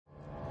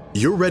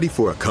You're ready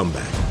for a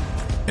comeback.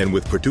 And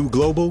with Purdue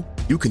Global,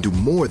 you can do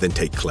more than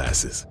take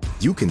classes.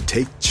 You can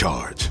take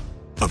charge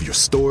of your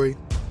story,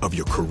 of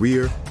your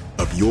career,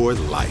 of your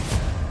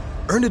life.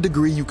 Earn a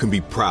degree you can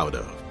be proud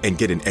of and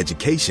get an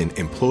education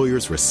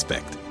employers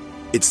respect.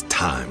 It's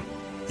time,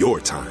 your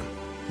time,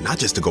 not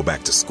just to go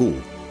back to school,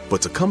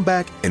 but to come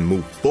back and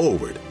move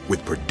forward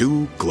with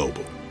Purdue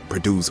Global,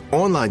 Purdue's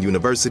online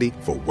university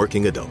for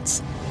working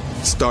adults.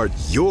 Start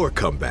your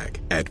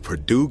comeback at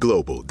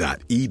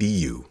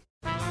purdueglobal.edu.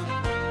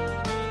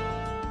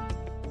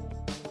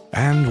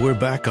 And we're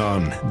back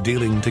on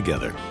Dealing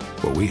Together,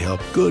 where we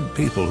help good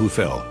people who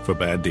fell for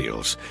bad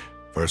deals.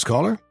 First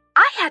caller?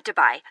 I had to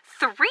buy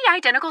 3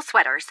 identical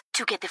sweaters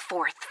to get the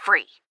 4th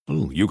free.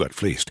 Ooh, you got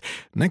fleeced.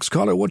 Next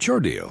caller, what's your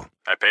deal?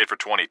 I paid for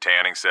 20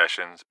 tanning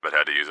sessions, but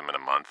had to use them in a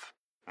month.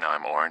 Now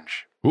I'm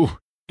orange. Ooh,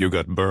 you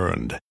got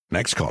burned.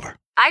 Next caller.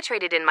 I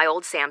traded in my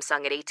old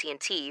Samsung at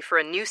AT&T for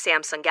a new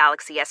Samsung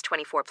Galaxy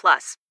S24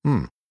 Plus.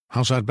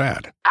 How's that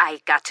bad? I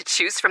got to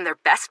choose from their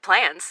best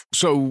plans.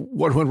 So,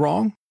 what went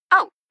wrong?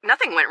 Oh,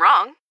 nothing went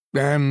wrong.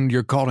 And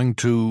you're calling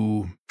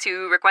to...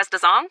 To request a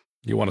song?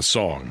 You want a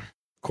song.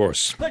 Of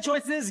course. The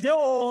choice is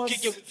yours.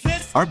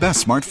 Our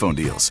best smartphone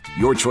deals.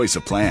 Your choice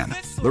of plan.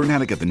 Learn how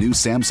to get the new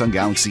Samsung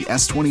Galaxy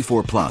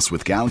S24 Plus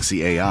with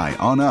Galaxy AI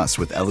on us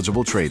with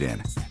eligible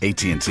trade-in.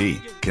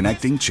 AT&T.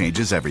 Connecting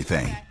changes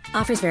everything.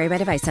 Offers vary by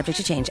device, subject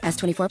to change.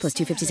 S24 plus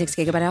 256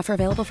 gigabyte offer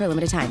available for a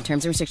limited time.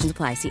 Terms and restrictions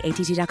apply. See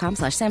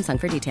att.com/Samsung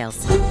for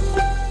details.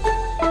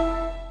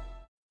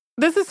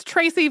 This is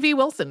Tracy V.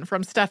 Wilson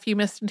from Stuff You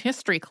Missed in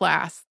History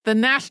class. The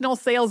national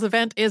sales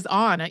event is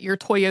on at your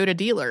Toyota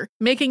dealer,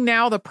 making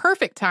now the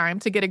perfect time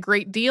to get a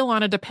great deal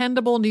on a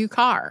dependable new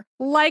car.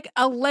 Like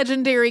a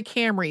legendary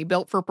Camry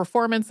built for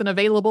performance and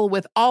available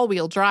with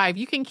all-wheel drive,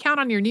 you can count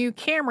on your new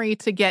Camry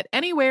to get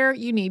anywhere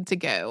you need to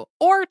go.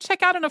 Or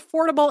check out an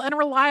affordable and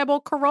reliable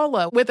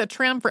Corolla with a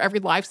trim for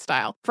every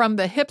lifestyle. From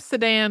the hip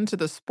sedan to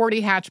the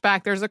sporty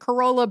hatchback, there's a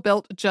Corolla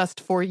built just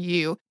for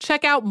you.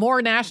 Check out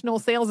more national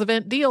sales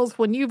event deals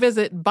when you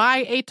visit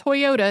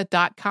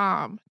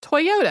buyatoyota.com.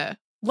 Toyota,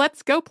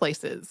 let's go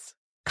places.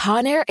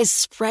 Conair is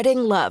spreading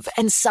love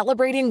and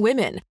celebrating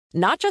women,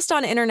 not just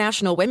on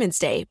International Women's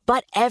Day,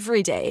 but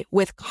every day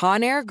with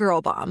Conair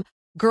Girl Bomb.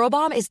 Girl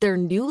Bomb is their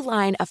new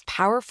line of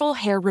powerful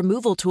hair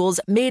removal tools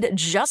made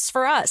just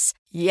for us.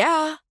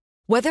 Yeah.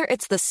 Whether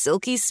it's the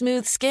silky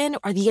smooth skin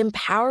or the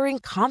empowering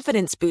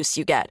confidence boost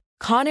you get,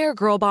 Conair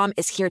Girl Bomb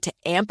is here to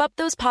amp up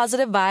those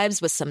positive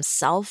vibes with some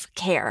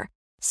self-care.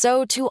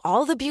 So to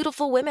all the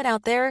beautiful women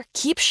out there,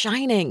 keep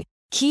shining,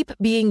 keep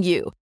being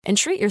you, and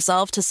treat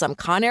yourself to some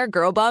Conair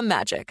Girl Bomb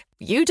magic.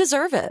 You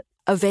deserve it.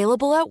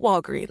 Available at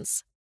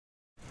Walgreens.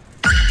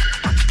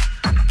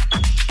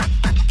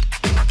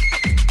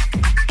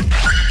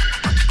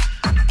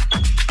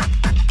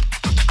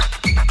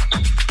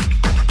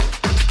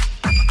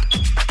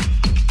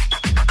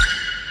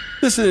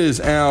 This is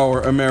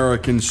Our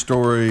American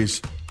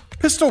Stories.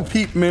 Pistol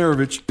Pete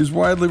Maravich is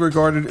widely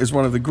regarded as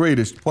one of the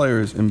greatest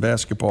players in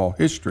basketball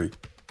history.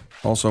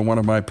 Also one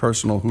of my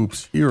personal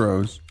hoops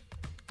heroes.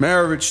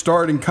 Maravich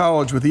started in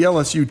college with the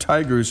LSU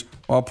Tigers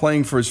while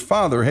playing for his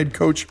father, head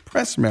coach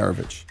Press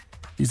Maravich.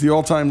 He's the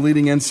all-time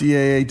leading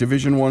NCAA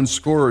Division I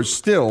scorer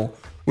still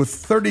with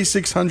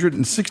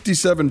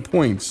 3,667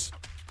 points,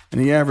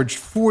 and he averaged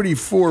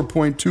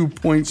 44.2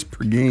 points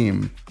per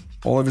game.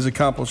 All of his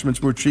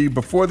accomplishments were achieved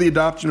before the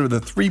adoption of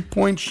the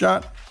three-point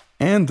shot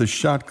and the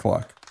shot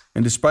clock,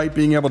 and despite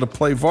being able to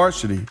play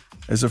varsity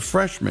as a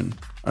freshman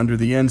under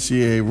the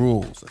NCAA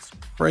rules. That's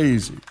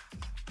crazy.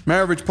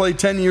 Maravich played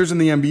 10 years in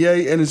the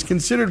NBA and is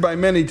considered by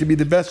many to be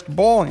the best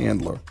ball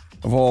handler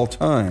of all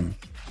time.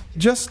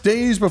 Just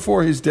days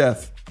before his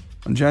death,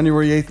 on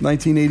January 8,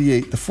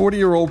 1988, the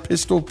 40-year-old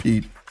Pistol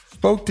Pete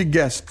spoke to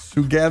guests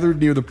who gathered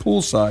near the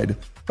poolside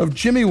of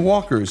Jimmy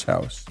Walker's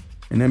house,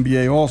 an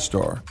NBA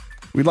All-Star.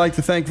 We'd like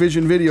to thank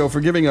Vision Video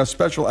for giving us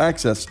special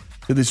access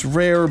to this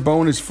rare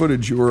bonus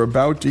footage you are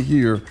about to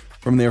hear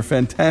from their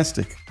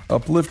fantastic,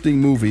 uplifting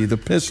movie, The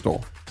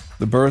Pistol,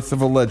 The Birth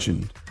of a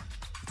Legend.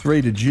 It's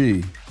rated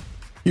G.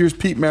 Here's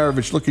Pete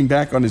Maravich looking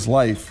back on his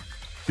life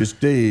just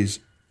days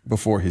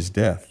before his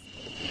death.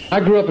 I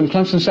grew up in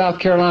Clemson, South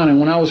Carolina, and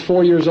when I was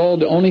 4 years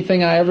old, the only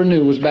thing I ever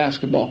knew was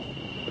basketball.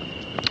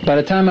 By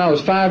the time I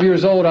was 5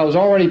 years old, I was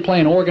already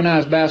playing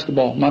organized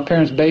basketball. My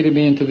parents baited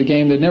me into the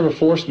game. They never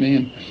forced me.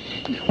 And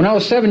when I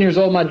was 7 years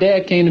old, my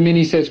dad came to me and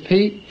he says,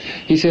 Pete,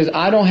 he says,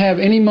 I don't have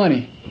any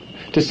money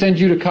to send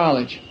you to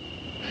college.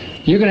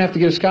 You're going to have to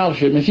get a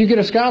scholarship. And if you get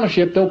a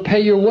scholarship, they'll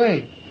pay your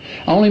way.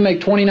 I only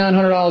make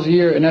 $2,900 a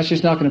year, and that's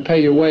just not going to pay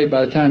your way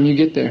by the time you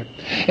get there.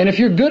 And if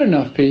you're good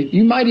enough, Pete,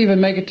 you might even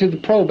make it to the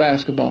pro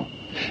basketball.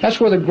 That's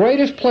where the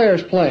greatest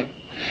players play.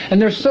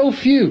 And there's so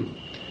few.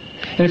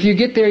 And if you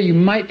get there, you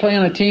might play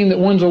on a team that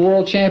wins a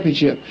world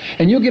championship.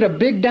 And you'll get a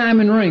big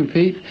diamond ring,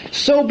 Pete.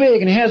 So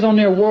big, and it has on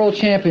there world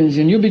champions.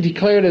 And you'll be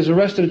declared as the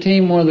rest of the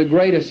team one of the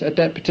greatest at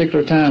that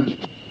particular time.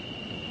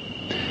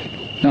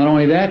 Not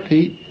only that,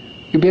 Pete,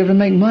 you'll be able to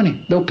make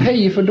money. They'll pay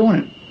you for doing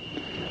it.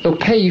 They'll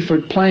pay you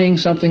for playing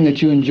something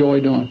that you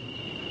enjoy doing.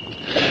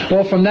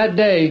 Well, from that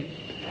day,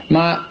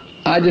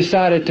 I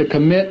decided to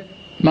commit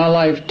my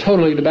life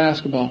totally to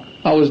basketball.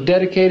 I was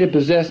dedicated,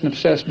 possessed, and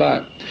obsessed by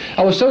it.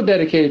 I was so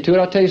dedicated to it,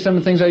 I'll tell you some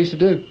of the things I used to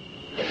do.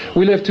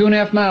 We lived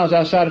 2.5 miles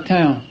outside of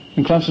town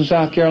in Clemson,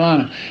 South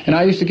Carolina, and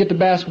I used to get the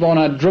basketball and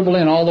I'd dribble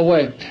in all the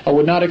way. I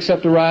would not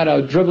accept a ride. I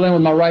would dribble in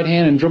with my right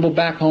hand and dribble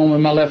back home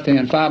with my left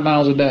hand, 5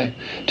 miles a day,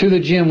 to the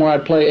gym where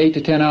I'd play 8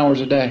 to 10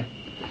 hours a day.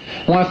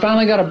 When I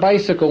finally got a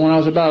bicycle when I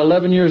was about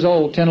 11 years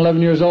old,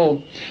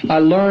 I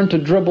learned to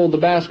dribble the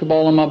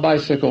basketball on my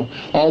bicycle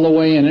all the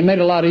way in. It made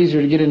it a lot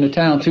easier to get into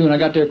town, too, and I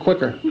got there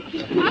quicker.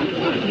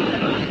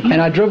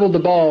 And I dribbled the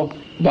ball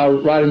by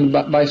riding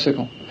the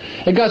bicycle.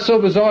 It got so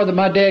bizarre that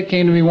my dad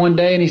came to me one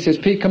day and he says,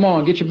 "Pete, come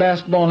on, get your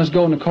basketball and let's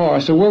go in the car." I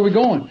said, "Where are we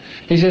going?"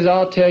 He says,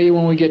 "I'll tell you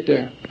when we get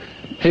there."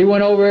 He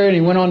went over there and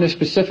he went on this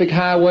specific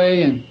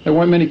highway and there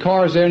weren't many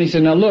cars there, and he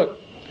said, "Now look,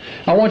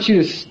 I want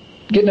you to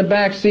get in the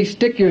back seat,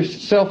 stick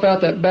yourself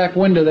out that back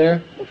window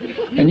there,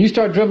 and you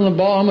start dribbling the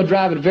ball. I'm going to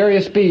drive at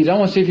various speeds. I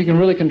want to see if you can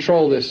really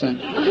control this thing."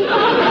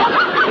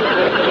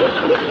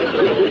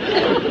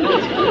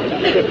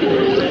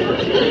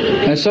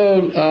 And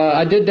so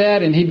I did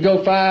that, and he'd go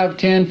 5,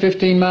 10,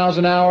 15 miles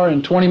an hour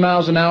and 20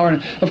 miles an hour.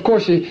 And, of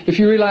course, if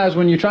you realize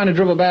when you're trying to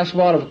dribble a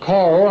basketball out of a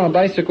car or on a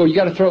bicycle, you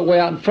got to throw it way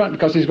out in front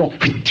because he's going,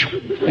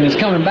 and it's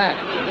coming back.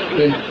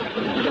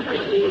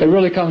 It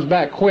really comes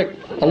back quick,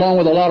 along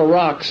with a lot of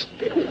rocks.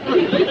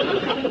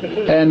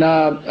 And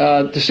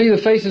to see the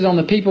faces on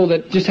the people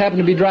that just happened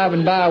to be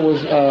driving by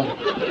was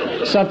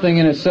something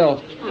in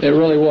itself. It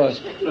really was.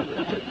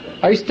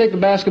 I used to take the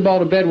basketball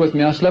to bed with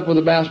me. I slept with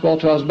the basketball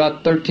till I was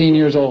about 13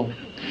 years old.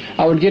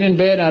 I would get in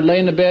bed and I'd lay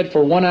in the bed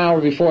for 1 hour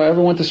before I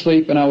ever went to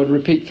sleep, and I would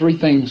repeat 3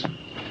 things.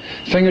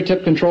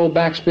 Fingertip control,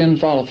 backspin,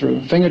 follow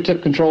through.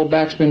 Fingertip control,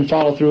 backspin,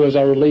 follow through as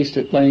I released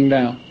it laying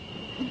down.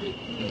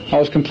 I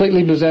was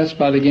completely possessed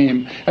by the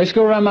game. I used to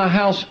go around my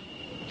house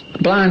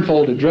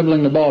blindfolded,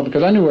 dribbling the ball,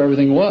 because I knew where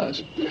everything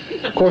was.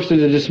 Of course, to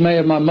the dismay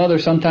of my mother,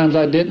 sometimes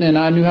I didn't, and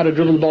I knew how to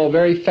dribble the ball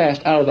very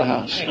fast out of the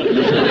house.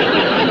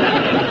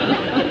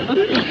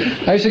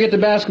 I used to get the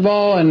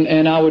basketball,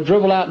 and I would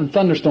dribble out in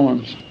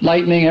thunderstorms,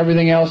 lightning,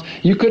 everything else.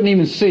 You couldn't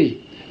even see.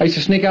 I used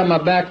to sneak out my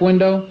back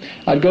window.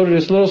 I'd go to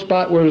this little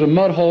spot where there was a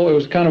mud hole. It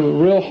was kind of a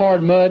real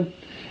hard mud.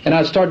 And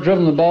I'd start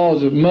dribbling the ball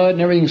as the mud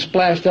and everything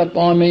splashed up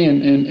on me,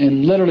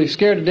 and literally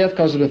scared to death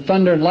because of the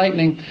thunder and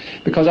lightning,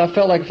 because I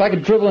felt like if I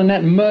could dribble in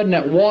that mud and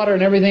that water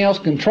and everything else,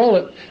 control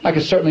it, I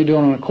could certainly do it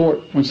on a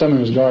court when somebody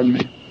was guarding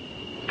me.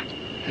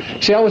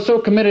 See, I was so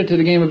committed to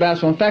the game of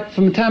basketball. In fact,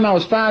 from the time I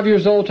was 5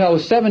 years old till I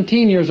was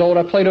 17 years old,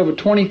 I played over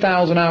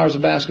 20,000 hours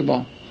of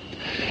basketball.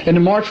 In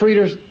the March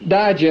Reader's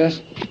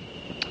Digest,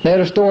 they had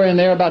a story in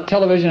there about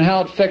television and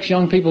how it affects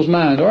young people's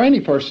minds, or any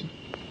person.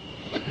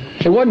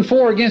 It wasn't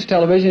for or against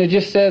television, it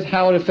just says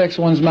how it affects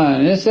one's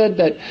mind. And it said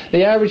that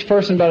the average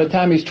person, by the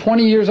time he's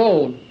 20 years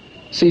old,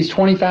 sees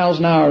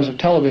 20,000 hours of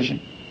television.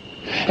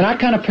 And I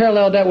kind of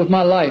paralleled that with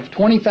my life.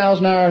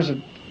 20,000 hours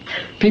of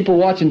people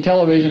watching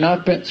television.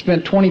 I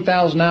spent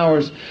 20,000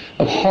 hours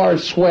of hard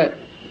sweat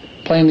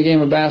playing the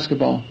game of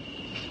basketball.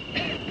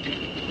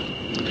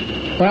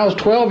 When I was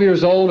 12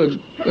 years old, it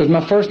was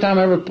my first time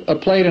I ever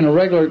played in a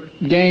regular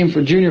game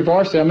for junior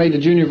varsity. I made the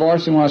junior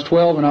varsity when I was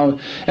 12,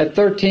 and at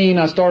 13,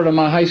 I started on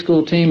my high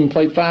school team and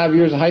played 5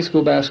 years of high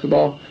school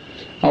basketball.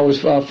 I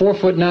was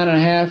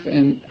 4'9½",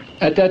 and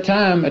at that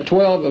time, at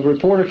 12, a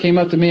reporter came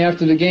up to me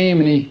after the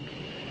game, and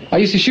I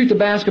used to shoot the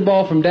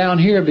basketball from down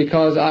here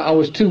because I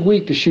was too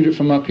weak to shoot it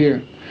from up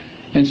here.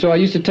 And so I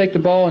used to take the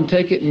ball and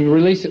take it and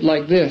release it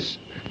like this.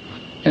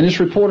 And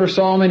this reporter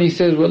saw me, and he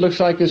says, "Well, it looks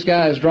like this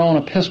guy is drawing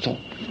a pistol."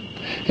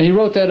 And he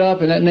wrote that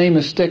up, and that name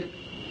has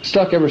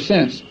stuck ever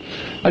since.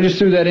 I just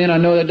threw that in. I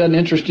know that doesn't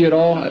interest you at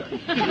all,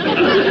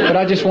 but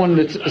I just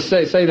wanted to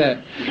say that.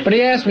 But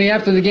he asked me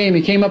after the game.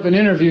 He came up and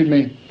interviewed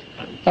me.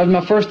 That was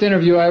my first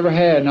interview I ever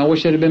had, and I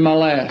wish it had been my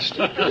last.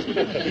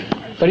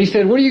 But he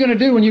said, "What are you going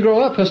to do when you grow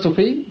up, Pistol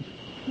Pete?"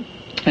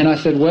 And I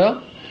said,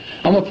 "Well,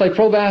 I'm going to play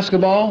pro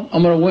basketball.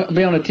 I'm going to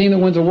be on a team that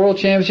wins a world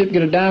championship,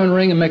 get a diamond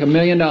ring, and make $1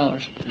 million."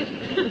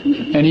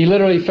 And he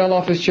literally fell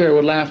off his chair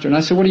with laughter. And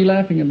I said, "What are you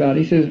laughing about?"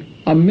 He says,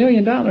 $1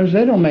 million?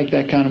 They don't make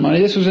that kind of money.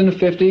 This was in the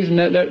 50s,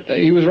 and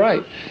he was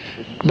right.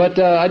 But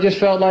I just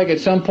felt like at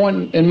some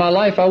point in my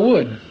life I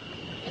would.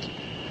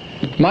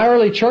 My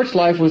early church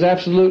life was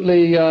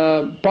absolutely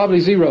probably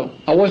zero.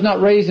 I was not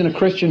raised in a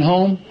Christian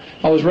home.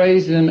 I was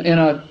raised in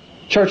a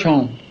church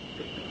home.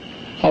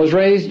 I was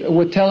raised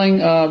with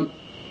telling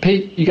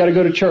Pete, you got to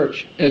go to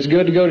church. It's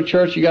good to go to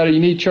church. You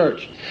need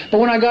church. But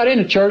when I got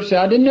into church,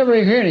 I didn't ever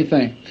hear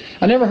anything.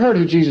 I never heard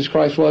who Jesus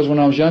Christ was when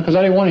I was young because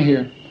I didn't want to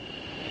hear.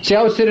 See,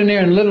 I would sit in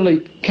there and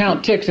literally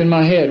count ticks in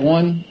my head.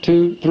 1,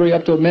 2, 3,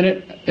 up to a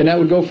minute, and that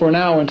would go for an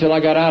hour until I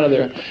got out of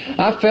there.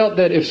 I felt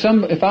that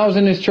if I was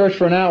in this church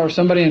for an hour,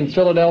 somebody in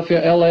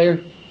Philadelphia, L.A.,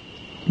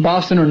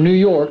 Boston, or New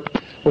York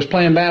was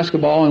playing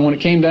basketball, and when it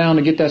came down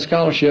to get that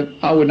scholarship,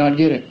 I would not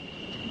get it.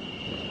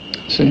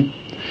 See?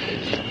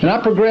 And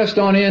I progressed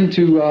on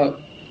into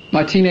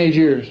my teenage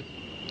years.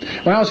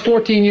 When I was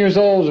 14 years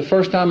old, it was the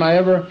first time I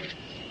ever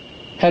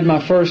had my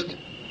first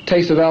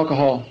taste of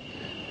alcohol.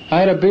 I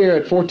had a beer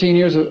at 14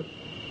 years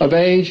of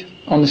age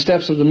on the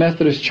steps of the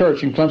Methodist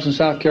Church in Clemson,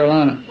 South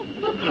Carolina.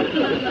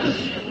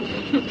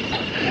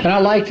 And I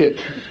liked it.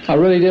 I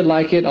really did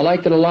like it. I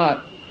liked it a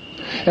lot.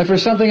 If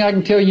there's something I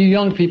can tell you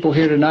young people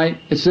here tonight,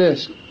 it's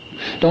this.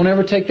 Don't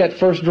ever take that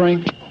first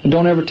drink, and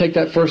don't ever take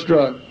that first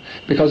drug,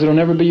 because it'll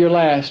never be your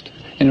last,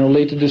 and it'll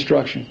lead to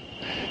destruction.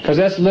 Because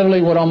that's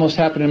literally what almost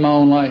happened in my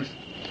own life.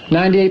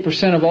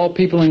 98% of all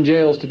people in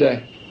jails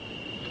today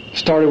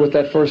started with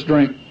that first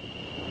drink.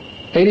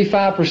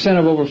 85%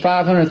 of over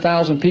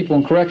 500,000 people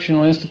in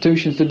correctional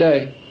institutions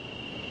today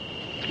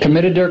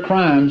committed their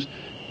crimes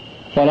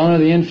while under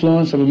the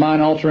influence of a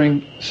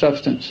mind-altering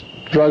substance,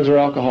 drugs or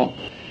alcohol.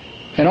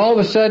 And all of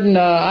a sudden,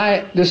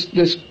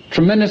 this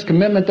tremendous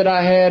commitment that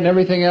I had and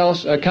everything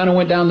else kind of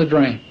went down the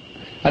drain.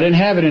 I didn't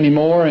have it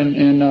anymore,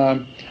 and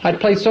I'd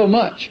played so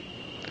much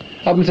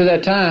up until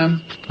that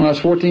time when I was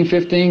 14,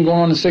 15, going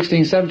on to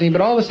 16, 17,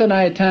 but all of a sudden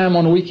I had time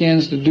on the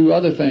weekends to do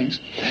other things.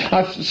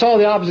 I saw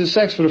the opposite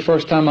sex for the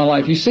first time in my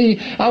life. You see,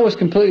 I was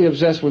completely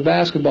obsessed with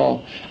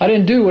basketball. I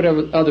didn't do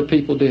whatever other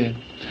people did.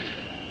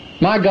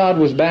 My God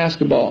was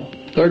basketball.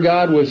 Their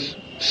God was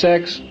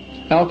sex,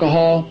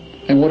 alcohol,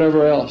 and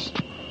whatever else.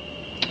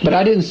 But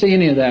I didn't see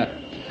any of that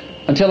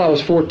until I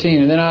was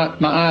 14, and then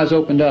my eyes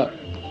opened up.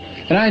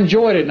 And I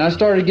enjoyed it, and I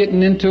started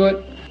getting into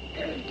it.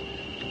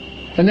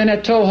 And then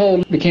that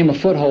toehold became a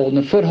foothold, and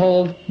the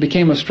foothold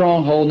became a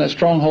stronghold, and that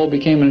stronghold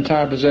became an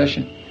entire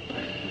possession.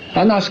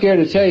 I'm not scared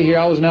to tell you here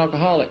I was an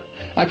alcoholic.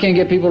 I can't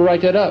get people to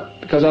write that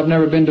up because I've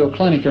never been to a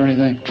clinic or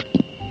anything.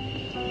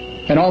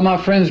 And all my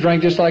friends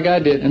drank just like I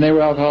did, and they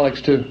were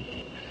alcoholics too.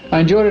 I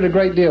enjoyed it a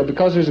great deal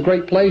because there's a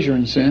great pleasure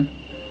in sin.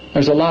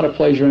 There's a lot of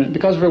pleasure in it.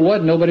 Because if there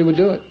wasn't, nobody would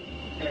do it.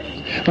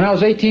 When I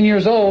was 18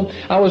 years old,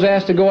 I was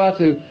asked to go out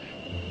to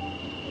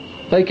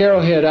Lake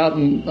Arrowhead out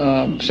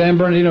in San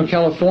Bernardino,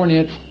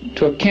 California,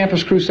 to a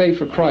campus crusade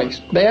for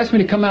Christ. They asked me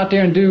to come out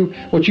there and do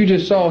what you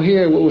just saw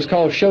here, what was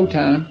called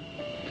Showtime.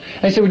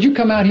 They said, would you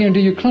come out here and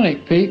do your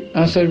clinic, Pete?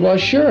 I said, well,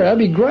 sure, that'd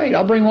be great.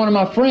 I'll bring one of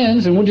my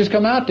friends and we'll just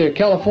come out there.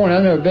 California,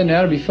 I've never been there,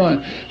 that'd be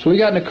fun. So we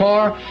got in the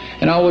car,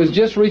 and I was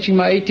just reaching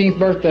my 18th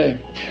birthday.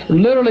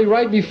 Literally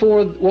right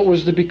before what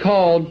was to be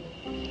called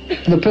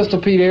the Pistol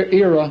Pete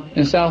era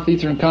in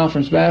Southeastern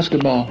Conference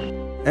basketball.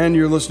 And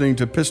you're listening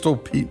to Pistol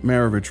Pete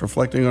Maravich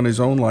reflecting on his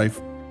own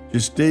life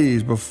just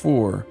days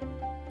before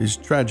his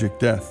tragic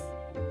death,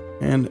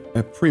 and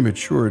a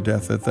premature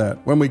death at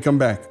that. When we come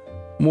back,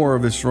 more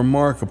of this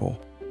remarkable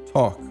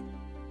talk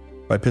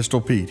by Pistol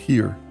Pete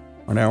here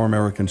on Our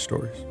American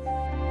Stories.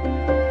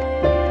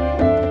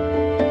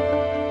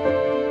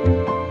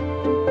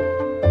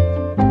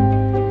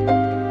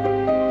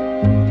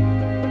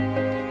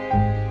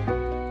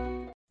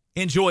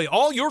 Enjoy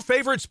all your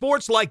favorite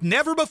sports like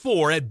never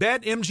before at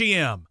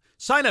BetMGM.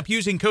 Sign up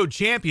using code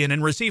CHAMPION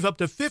and receive up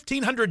to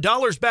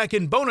 $1,500 back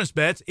in bonus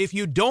bets if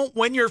you don't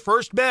win your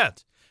first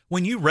bet.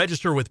 When you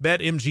register with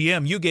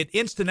BetMGM, you get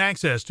instant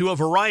access to a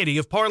variety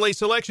of parlay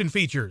selection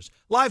features,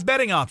 live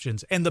betting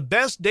options, and the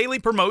best daily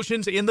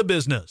promotions in the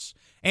business.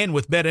 And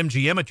with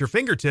BetMGM at your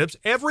fingertips,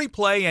 every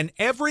play and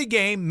every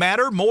game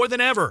matter more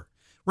than ever.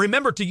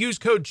 Remember to use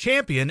code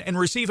CHAMPION and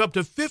receive up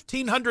to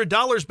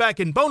 $1,500 back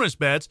in bonus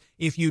bets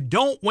if you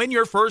don't win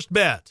your first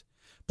bet.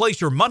 Place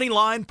your money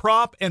line,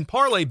 prop, and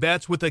parlay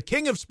bets with the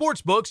king of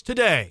sportsbooks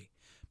today.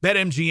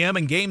 BetMGM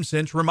and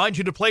GameSense remind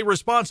you to play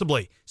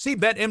responsibly. See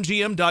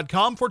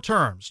BetMGM.com for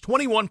terms.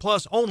 21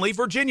 plus only,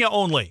 Virginia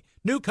only.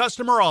 New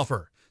customer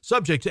offer.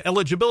 Subject to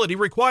eligibility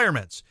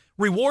requirements.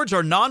 Rewards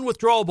are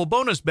non-withdrawable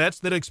bonus bets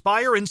that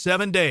expire in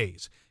 7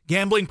 days.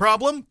 Gambling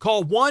problem?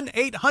 Call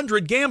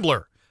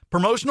 1-800-GAMBLER.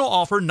 Promotional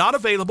offer not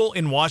available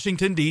in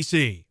Washington,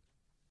 D.C.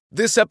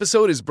 This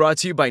episode is brought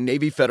to you by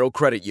Navy Federal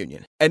Credit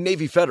Union. At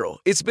Navy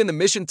Federal, it's been the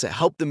mission to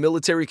help the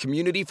military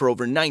community for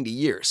over 90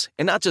 years.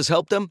 And not just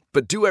help them,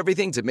 but do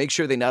everything to make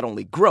sure they not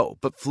only grow,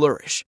 but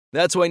flourish.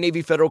 That's why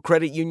Navy Federal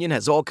Credit Union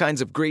has all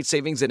kinds of great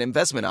savings and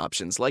investment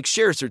options like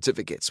share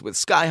certificates with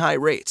sky-high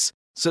rates.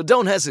 So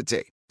don't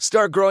hesitate.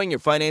 Start growing your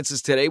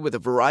finances today with a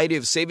variety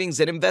of savings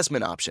and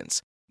investment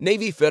options.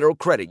 Navy Federal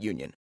Credit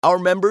Union. Our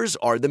members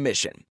are the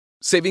mission.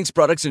 Savings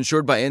products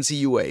insured by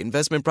NCUA.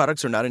 Investment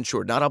products are not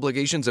insured, not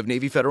obligations of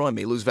Navy Federal and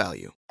may lose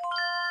value.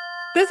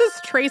 This is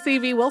Tracy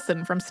V.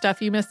 Wilson from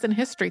Stuff You Missed in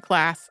History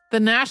Class. The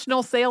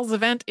national sales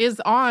event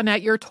is on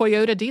at your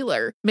Toyota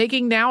dealer,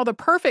 making now the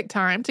perfect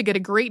time to get a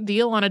great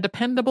deal on a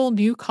dependable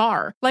new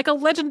car. Like a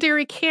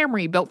legendary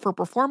Camry built for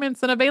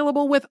performance and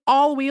available with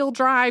all-wheel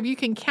drive, you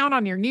can count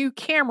on your new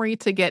Camry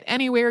to get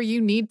anywhere you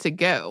need to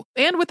go.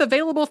 And with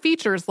available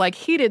features like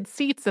heated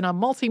seats and a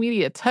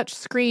multimedia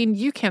touchscreen,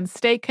 you can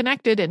stay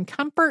connected in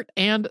comfort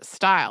and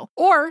style.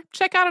 Or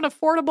check out an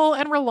affordable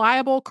and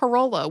reliable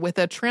Corolla with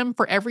a trim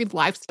for every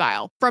lifestyle.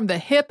 style. From the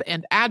hip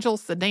and agile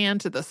sedan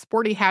to the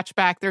sporty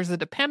hatchback, there's a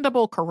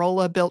dependable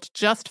Corolla built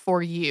just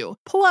for you.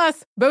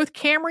 Plus, both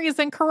Camrys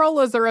and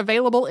Corollas are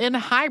available in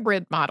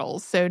hybrid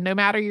models, so no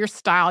matter your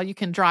style, you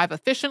can drive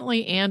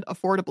efficiently and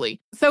affordably.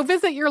 So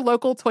visit your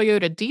local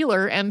Toyota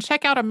dealer and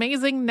check out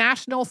amazing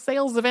national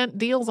sales event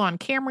deals on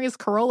Camrys,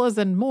 Corollas,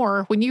 and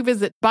more when you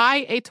visit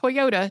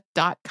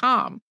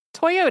buyatoyota.com.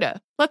 Toyota,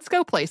 let's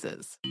go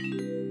places.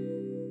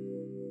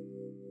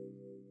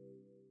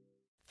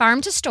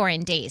 Farm to store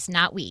in days,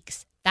 not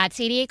weeks. That's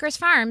 80 Acres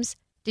Farms.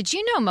 Did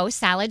you know most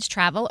salads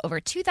travel over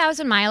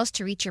 2,000 miles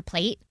to reach your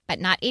plate? But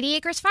not 80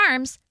 Acres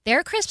Farms.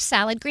 Their crisp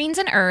salad greens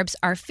and herbs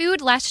are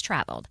food less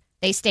traveled.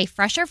 They stay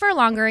fresher for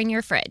longer in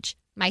your fridge.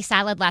 My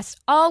salad lasts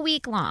all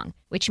week long,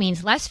 which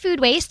means less food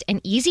waste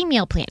and easy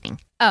meal planning.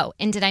 Oh,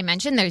 and did I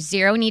mention there's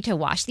zero need to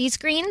wash these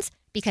greens?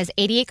 Because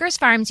 80 Acres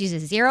Farms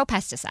uses zero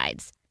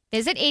pesticides.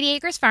 Visit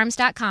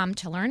 80acresfarms.com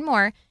to learn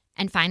more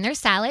and find their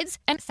salads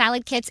and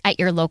salad kits at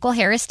your local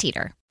Harris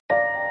Teeter.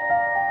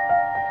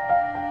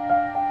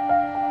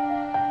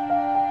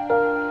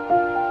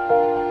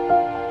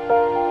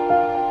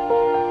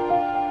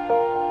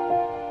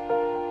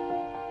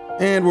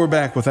 And we're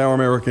back with Our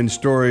American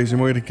Stories,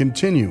 and we're going to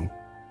continue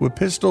with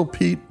Pistol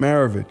Pete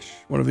Maravich,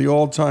 one of the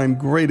all-time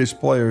greatest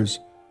players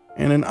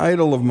and an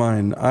idol of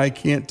mine. I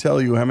can't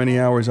tell you how many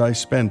hours I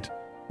spent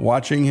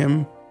watching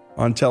him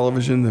on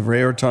television, the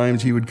rare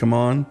times he would come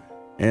on,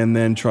 and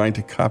then trying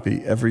to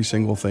copy every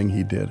single thing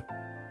he did.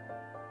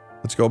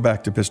 Let's go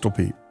back to Pistol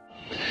Pete.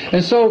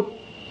 And so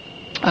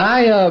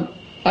I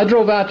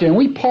drove out there, and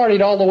we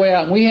partied all the way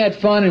out, and we had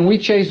fun, and we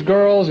chased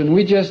girls, and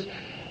we just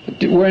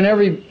were in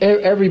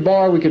every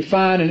bar we could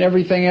find, and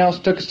everything else.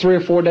 It took us 3 or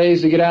 4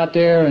 days to get out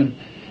there. And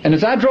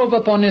as I drove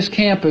up on this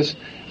campus,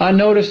 I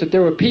noticed that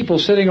there were people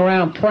sitting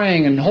around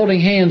praying and holding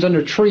hands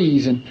under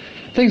trees and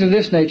things of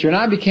this nature, and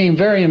I became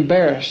very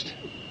embarrassed.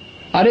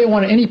 I didn't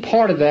want any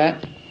part of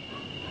that,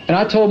 and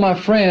I told my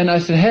friend, I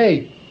said,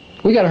 hey,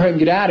 we got to hurry and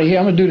get out of here.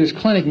 I'm going to do this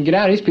clinic and get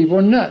out of here. These people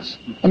are nuts.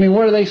 I mean,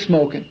 what are they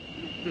smoking?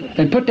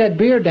 And put that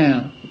beer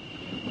down.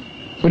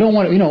 We don't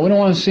want to, we don't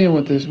want to see him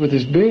with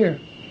this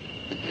beer.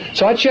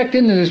 So I checked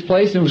into this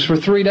place, and it was for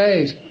 3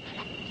 days.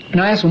 And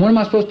I asked them, when am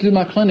I supposed to do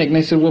my clinic? And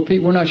they said, well,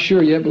 Pete, we're not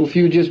sure yet, but if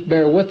you would just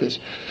bear with us.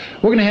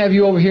 We're going to have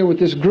you over here with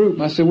this group.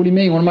 And I said, what do you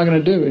mean? What am I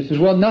going to do? He says,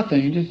 well,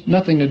 nothing. Just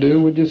nothing to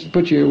do. We'll just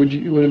put you here.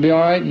 Would it be all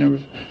right?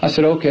 And I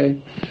said,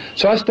 okay.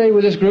 So I stayed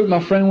with this group. My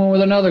friend went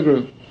with another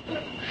group.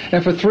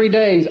 And for 3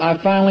 days, I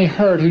finally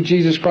heard who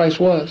Jesus Christ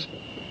was.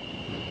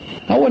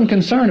 I wasn't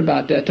concerned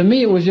about that. To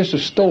me, it was just a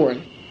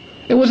story.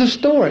 It was a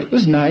story. It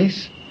was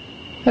nice.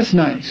 That's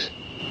nice.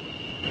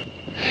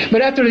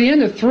 But after the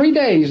end of 3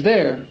 days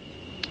there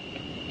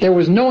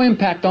was no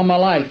impact on my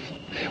life.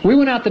 We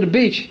went out to the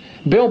beach.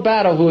 Bill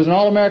Battle, who was an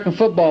All-American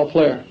football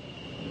player,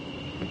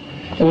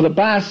 with a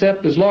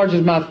bicep as large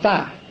as my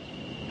thigh,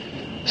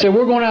 said,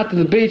 we're going out to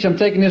the beach. I'm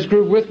taking this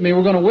group with me.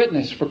 We're going to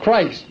witness for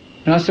Christ.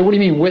 And I said, what do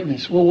you mean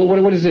witness?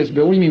 What is this,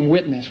 Bill? What do you mean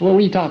witness? What are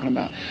you talking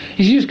about?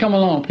 He said, just come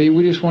along, Pete.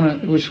 We just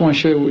want to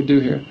show you what we do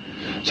here.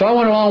 So I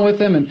went along with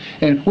him,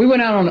 and we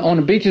went out on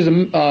the beaches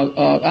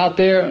out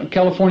there,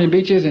 California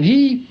beaches, and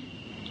he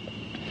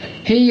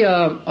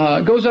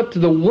goes up to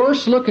the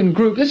worst-looking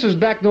group. This was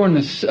back during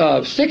the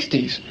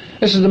 60s.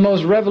 This is the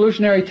most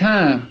revolutionary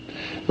time,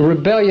 a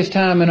rebellious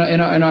time in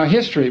our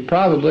history,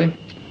 probably,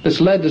 that's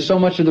led to so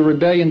much of the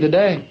rebellion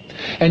today.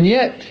 And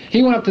yet,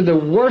 he went up to the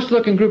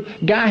worst-looking group.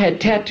 Guy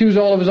had tattoos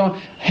all over his arm,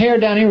 hair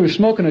down here. He was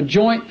smoking a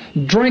joint,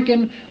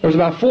 drinking. There was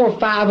about 4 or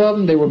 5 of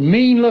them. They were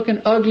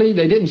mean-looking, ugly.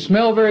 They didn't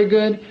smell very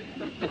good.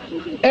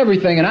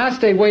 Everything. And I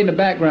stayed way in the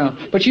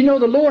background. But you know,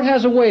 the Lord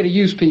has a way to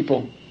use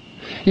people.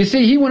 You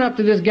see, he went up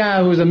to this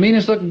guy who was the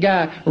meanest-looking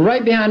guy,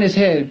 right behind his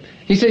head.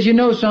 He says, you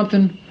know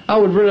something? I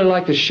would really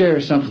like to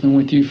share something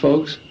with you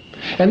folks.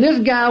 And this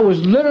guy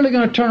was literally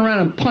going to turn around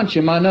and punch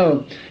him, I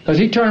know. Because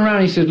he turned around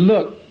and he said,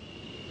 look,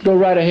 go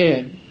right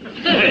ahead.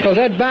 Because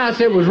that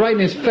bicep was right in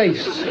his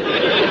face.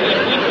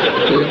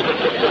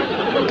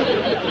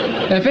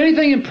 And if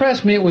anything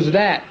impressed me, it was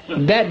that.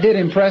 That did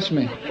impress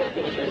me.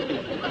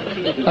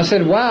 I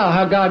said, wow,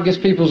 how God gets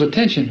people's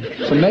attention.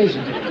 It's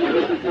amazing.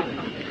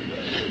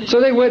 So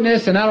they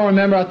witnessed, and I don't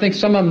remember, I think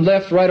some of them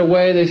left right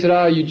away. They said,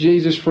 oh, you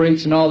Jesus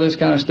freaks and all this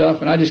kind of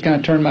stuff. And I just kind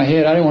of turned my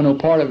head. I didn't want no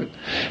part of it.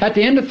 At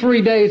the end of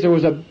 3 days, there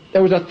was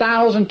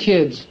 1,000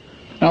 kids.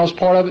 And I was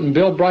part of it. And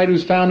Bill Bright,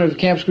 who's founder of the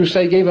Campus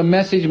Crusade, gave a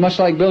message, much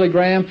like Billy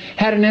Graham,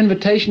 had an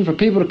invitation for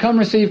people to come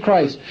receive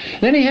Christ.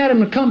 Then he had them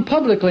to come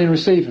publicly and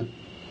receive him.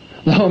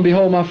 Lo and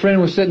behold, my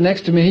friend was sitting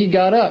next to me. He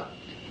got up.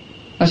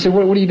 I said,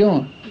 what are you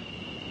doing?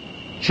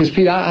 He says,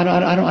 Pete, I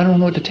don't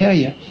know what to tell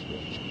you.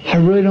 I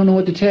really don't know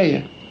what to tell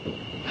you.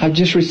 I've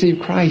just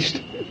received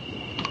Christ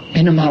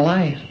into my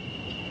life.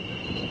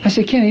 I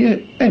said, Kenny,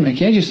 wait a minute,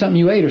 Kenny, just something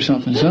you ate or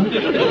something, son.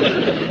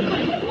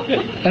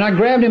 And I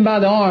grabbed him by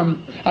the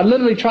arm. I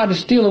literally tried to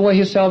steal away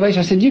his salvation.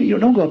 I said, you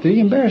don't go up there,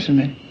 you're embarrassing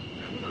me.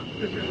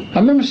 I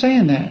remember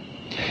saying that.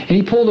 And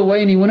he pulled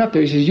away and he went up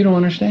there. He says, you don't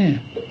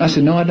understand. I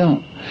said, no, I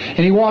don't. And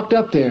he walked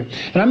up there.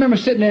 And I remember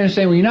sitting there and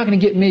saying, well, you're not going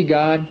to get me,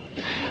 God.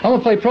 I'm going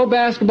to play pro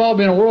basketball,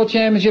 be in a world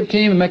championship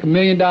team, and make $1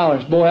 million.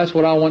 Boy, that's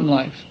what I want in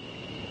life.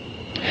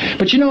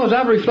 But you know, as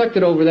I've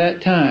reflected over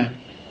that time,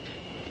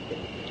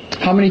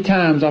 how many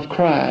times I've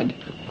cried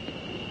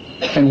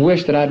and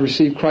wished that I'd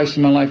received Christ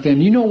in my life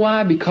then. You know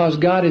why? Because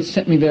God had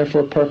sent me there for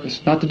a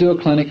purpose. Not to do a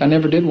clinic. I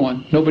never did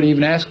one. Nobody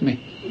even asked me.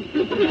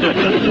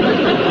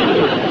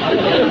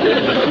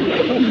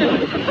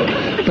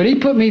 But he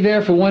put me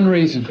there for one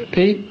reason.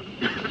 Pete,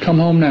 come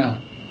home now.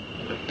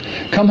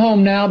 Come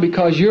home now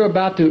because you're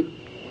about to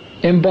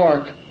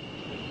embark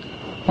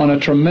on a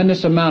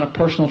tremendous amount of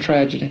personal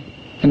tragedy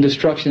and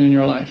destruction in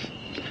your life.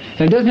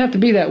 And it doesn't have to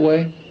be that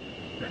way,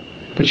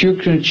 but you're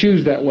going to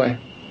choose that way,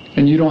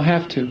 and you don't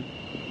have to.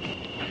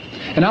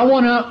 And I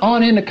went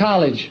on into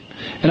college,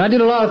 and I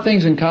did a lot of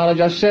things in college.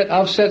 I've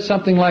set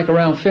something like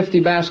around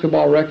 50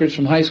 basketball records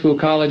from high school,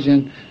 college,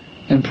 and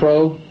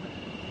pro.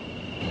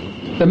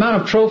 The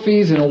amount of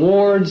trophies and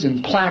awards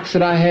and plaques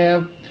that I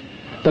have,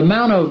 the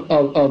amount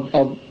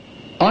of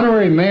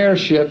honorary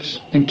mayorships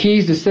and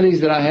keys to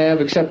cities that I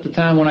have, except the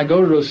time when I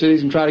go to those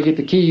cities and try to get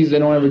the keys, they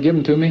don't ever give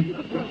them to me.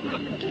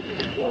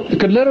 It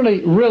could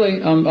literally, really,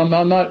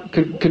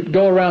 could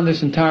go around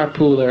this entire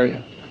pool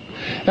area.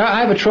 I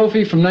have a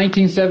trophy from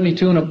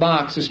 1972 in a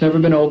box that's never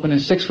been opened.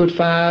 It's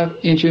 6'5"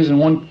 inches and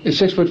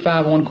 6'5"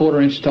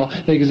 1/4 inch tall,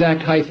 the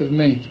exact height of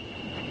me.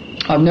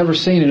 I've never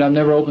seen it. I've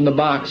never opened the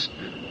box,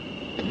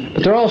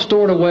 but they're all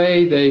stored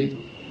away. They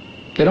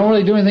don't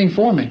really do anything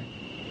for me.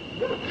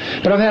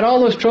 But I've had all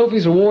those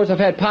trophies, awards. I've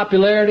had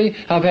popularity.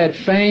 I've had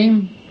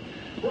fame.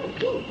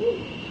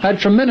 I had a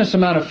tremendous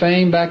amount of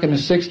fame back in the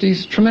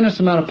 60s,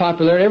 tremendous amount of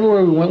popularity.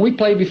 Everywhere we went, we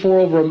played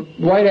before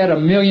right at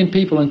 1 million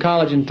people in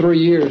college in 3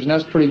 years, and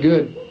that's pretty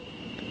good.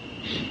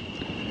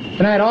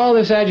 And I had all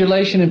this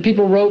adulation, and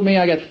people wrote me.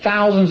 I got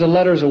thousands of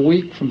letters a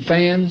week from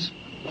fans.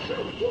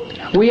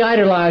 We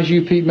idolize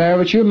you, Pete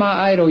Maravich. You're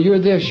my idol. You're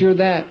this, you're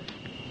that.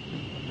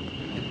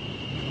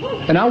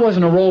 And I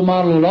wasn't a role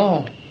model at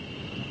all.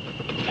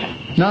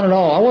 Not at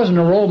all. I wasn't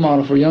a role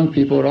model for young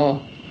people at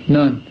all.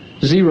 None.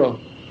 Zero.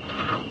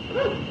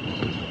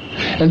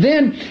 And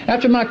then,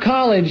 after my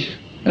college,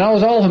 and I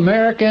was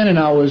All-American, and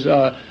I was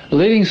I'm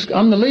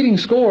the leading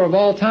scorer of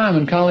all time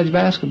in college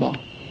basketball.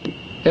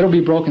 It'll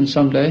be broken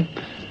someday.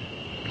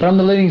 But I'm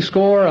the leading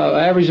scorer.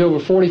 I averaged over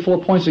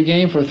 44 points a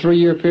game for a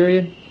 3-year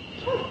period.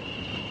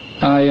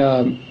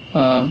 I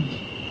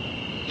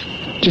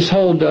just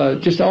hold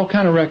just all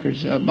kind of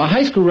records. My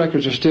high school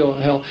records are still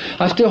held.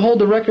 I still hold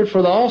the record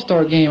for the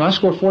All-Star game. I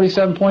scored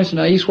 47 points in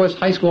the East-West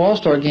High School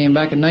All-Star game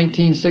back in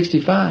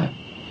 1965.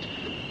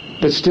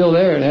 But still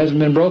there. It hasn't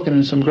been broken,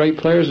 and some great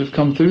players have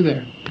come through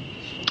there.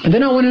 And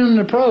then I went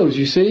into the pros,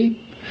 you see.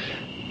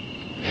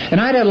 And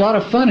I had a lot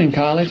of fun in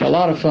college, a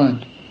lot of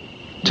fun.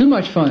 Too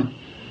much fun.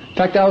 In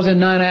fact, I was in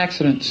 9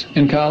 accidents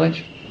in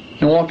college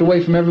and walked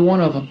away from every one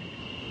of them.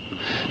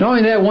 Not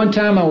only that, one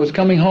time I was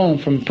coming home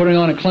from putting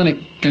on a clinic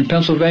in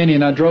Pennsylvania,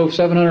 and I drove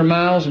 700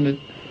 miles, and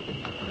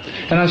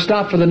I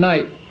stopped for the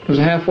night. It was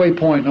a halfway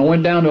point, and I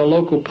went down to a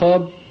local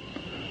pub,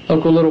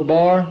 local little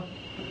bar,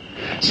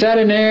 sat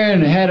in there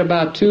and had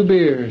about 2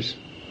 beers.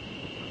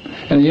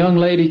 And a young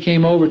lady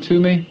came over to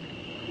me.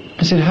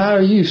 I said, how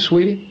are you,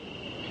 sweetie?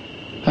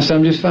 I said,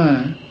 I'm just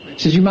fine.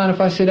 She said, you mind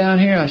if I sit down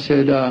here? I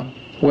said,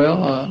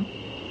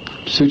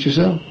 suit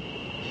yourself.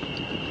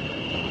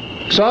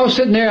 So I was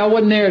sitting there. I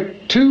wasn't there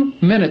 2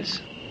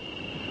 minutes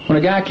when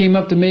a guy came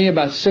up to me,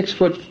 about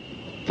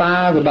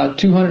 6'5", about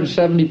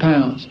 270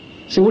 pounds.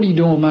 I said, what are you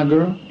doing with my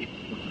girl?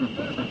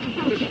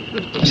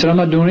 I said, I'm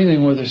not doing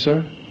anything with her,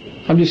 sir.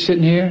 I'm just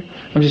sitting here.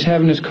 I'm just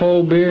having this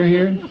cold beer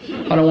here.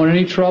 I don't want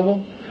any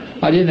trouble.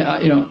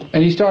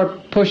 And he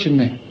started pushing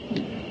me.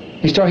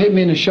 He started hitting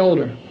me in the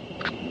shoulder.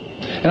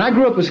 And I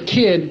grew up as a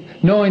kid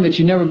knowing that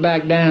you never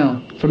back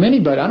down from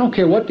anybody. I don't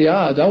care what the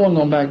odds. I wasn't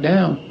going to back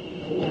down.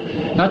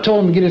 And I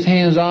told him to get his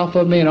hands off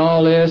of me and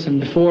all this. And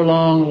before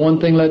long, one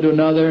thing led to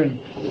another. And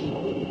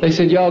they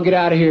said, y'all get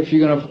out of here if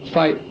you're going to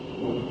fight.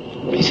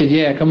 He said,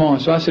 yeah, come on.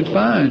 So I said,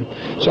 fine.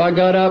 So I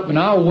got up and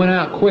I went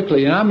out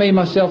quickly. And I made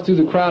myself through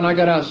the crowd and I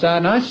got outside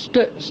and I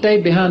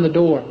stayed behind the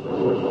door.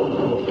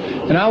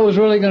 And I was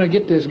really going to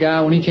get this guy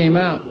when he came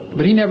out.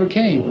 But he never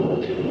came.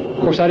 Of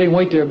course, I didn't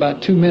wait there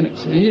about 2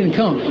 minutes. And he didn't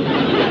come.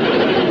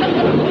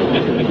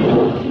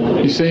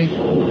 You see?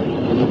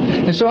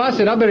 And so I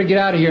said, I better get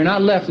out of here. And I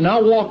left and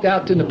I walked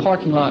out to the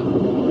parking lot.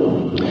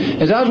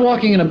 As I was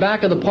walking in the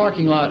back of the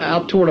parking lot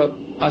out toward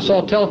I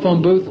saw a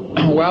telephone booth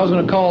where I was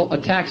going to call a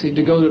taxi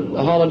to go to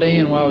the Holiday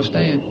Inn where I was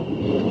staying.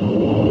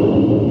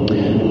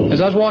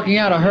 As I was walking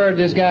out, I heard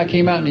this guy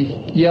came out and he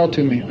yelled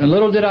to me. And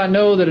little did I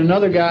know that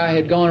another guy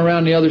had gone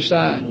around the other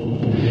side.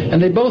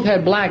 And they both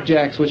had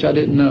blackjacks, which I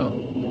didn't know.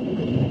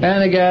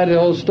 And the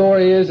whole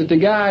story is that the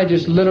guy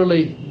just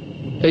literally,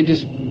 they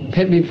just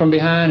hit me from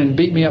behind and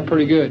beat me up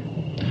pretty good.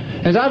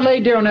 As I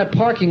laid there on that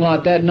parking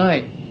lot that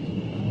night,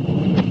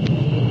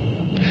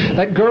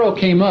 that girl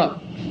came up.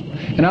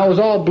 And I was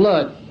all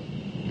blood.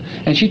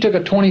 And she took a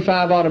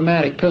 .25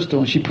 automatic pistol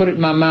and she put it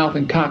in my mouth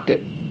and cocked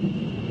it.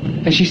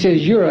 And she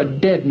says, "You're a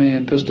dead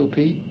man, Pistol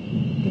Pete.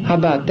 How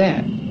about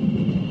that?"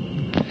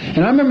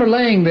 And I remember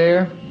laying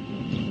there,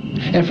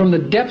 and from the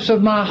depths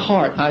of my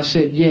heart, I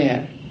said,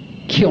 "Yeah,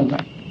 kill me,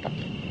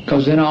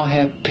 because then I'll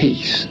have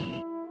peace."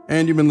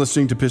 And you've been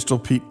listening to Pistol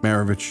Pete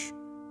Maravich.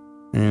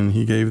 And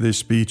he gave this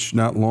speech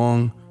not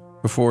long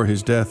before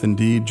his death,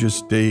 indeed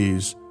just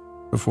days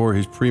before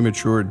his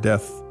premature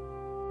death.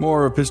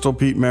 More of Pistol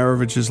Pete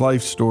Maravich's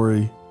life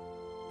story,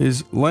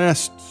 his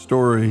last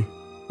story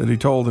that he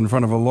told in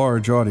front of a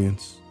large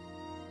audience,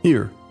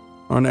 here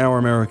on Our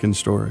American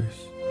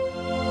Stories.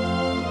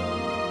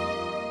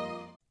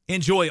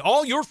 Enjoy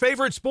all your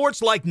favorite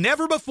sports like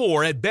never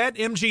before at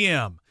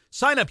BetMGM.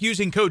 Sign up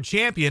using code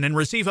CHAMPION and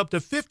receive up to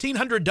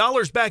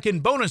 $1,500 back in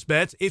bonus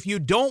bets if you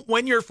don't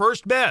win your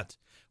first bet.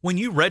 When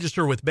you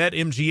register with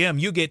BetMGM,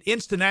 you get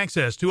instant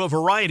access to a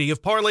variety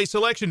of parlay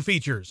selection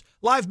features,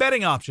 live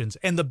betting options,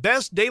 and the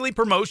best daily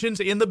promotions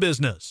in the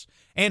business.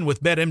 And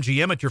with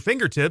BetMGM at your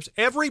fingertips,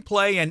 every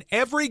play and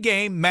every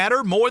game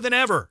matter more than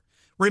ever.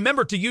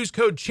 Remember to use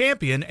code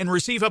CHAMPION and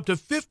receive up to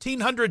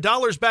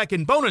 $1,500 back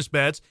in bonus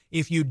bets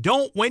if you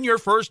don't win your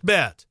first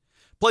bet.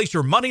 Place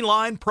your money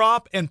line,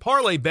 prop, and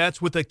parlay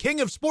bets with the king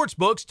of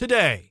sportsbooks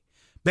today.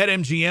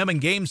 BetMGM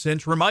and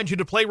GameSense remind you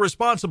to play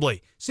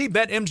responsibly. See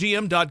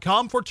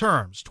BetMGM.com for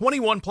terms.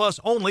 21 plus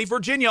only,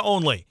 Virginia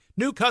only.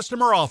 New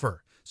customer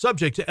offer.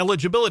 Subject to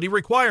eligibility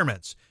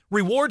requirements.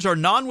 Rewards are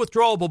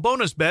non-withdrawable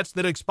bonus bets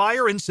that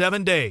expire in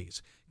 7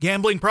 days.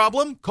 Gambling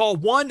problem? Call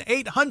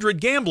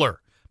 1-800-GAMBLER.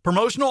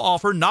 Promotional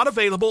offer not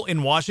available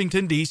in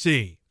Washington,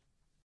 D.C.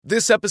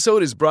 This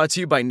episode is brought to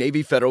you by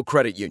Navy Federal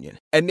Credit Union.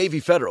 At Navy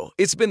Federal,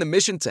 it's been the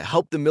mission to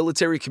help the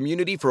military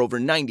community for over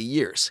 90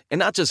 years. And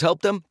not just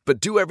help them, but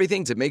do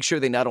everything to make sure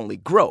they not only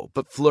grow,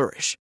 but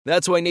flourish.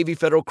 That's why Navy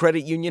Federal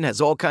Credit Union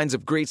has all kinds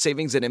of great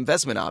savings and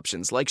investment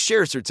options like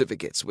share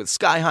certificates with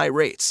sky-high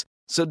rates.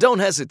 So don't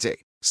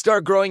hesitate.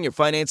 Start growing your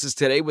finances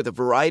today with a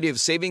variety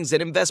of savings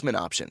and investment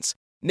options.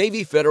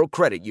 Navy Federal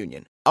Credit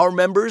Union. Our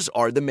members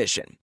are the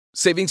mission.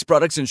 Savings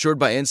products insured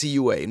by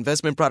NCUA.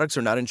 Investment products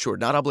are not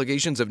insured, not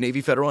obligations of Navy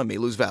Federal and may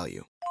lose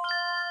value.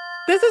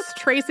 This is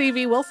Tracy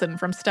V. Wilson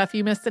from Stuff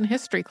You Missed in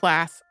History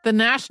Class. The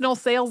national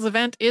sales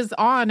event is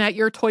on at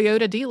your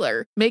Toyota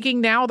dealer, making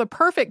now the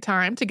perfect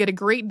time to get a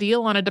great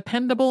deal on a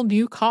dependable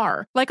new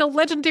car. Like a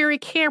legendary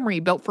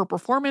Camry built for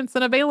performance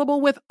and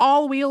available with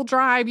all-wheel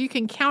drive, you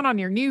can count on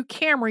your new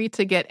Camry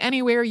to get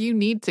anywhere you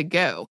need to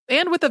go.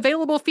 And with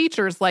available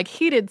features like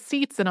heated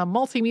seats and a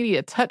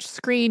multimedia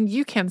touchscreen,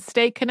 you can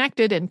stay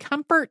connected in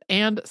comfort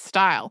and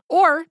style.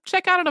 Or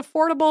check out an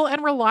affordable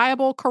and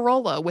reliable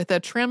Corolla with a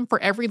trim for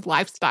every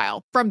lifestyle.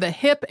 From the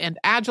hip and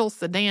agile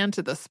sedan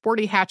to the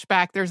sporty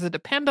hatchback, there's a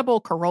dependable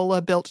Corolla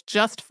built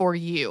just for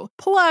you.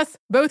 Plus,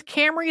 both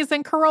Camrys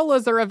and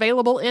Corollas are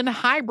available in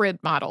hybrid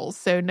models,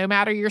 so no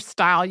matter your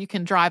style, you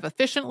can drive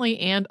efficiently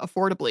and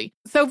affordably.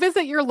 So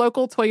visit your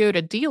local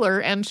Toyota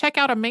dealer and check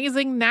out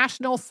amazing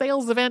national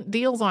sales event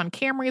deals on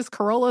Camrys,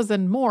 Corollas,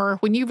 and more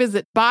when you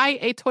visit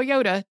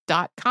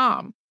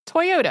buyatoyota.com.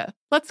 Toyota,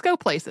 let's go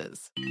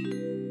places.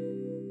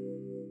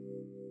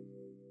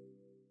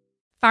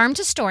 Farm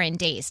to store in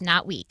days,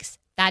 not weeks.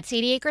 That's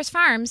 80 Acres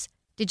Farms.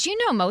 Did you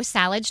know most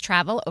salads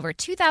travel over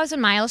 2,000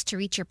 miles to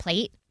reach your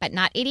plate? But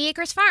not 80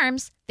 Acres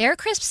Farms. Their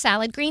crisp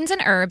salad greens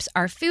and herbs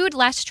are food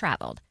less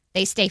traveled.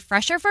 They stay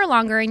fresher for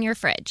longer in your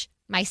fridge.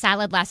 My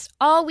salad lasts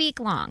all week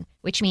long,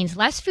 which means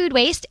less food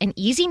waste and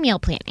easy meal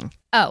planning.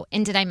 Oh,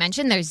 and did I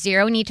mention there's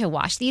zero need to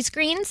wash these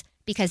greens?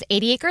 Because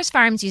 80 Acres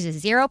Farms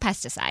uses zero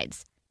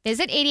pesticides.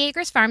 Visit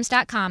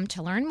 80acresfarms.com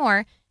to learn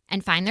more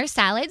and find their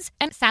salads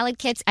and salad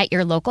kits at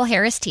your local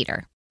Harris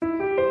Teeter.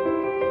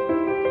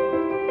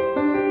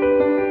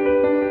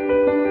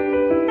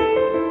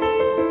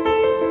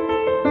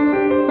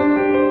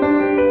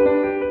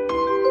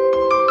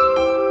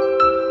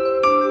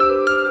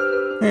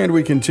 And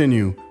we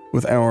continue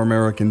with Our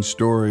American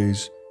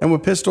Stories, and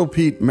with Pistol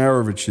Pete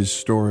Maravich's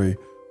story,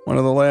 one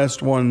of the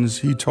last ones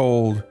he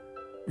told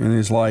in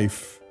his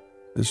life,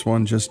 this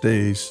one just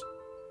days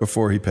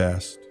before he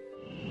passed.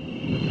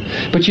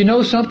 But you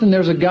know something?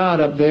 There's a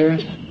God up there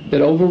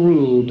that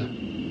overruled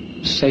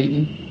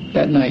Satan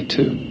that night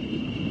too.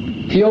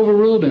 He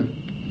overruled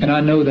him, and I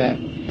know that.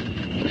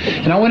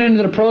 And I went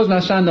into the pros and I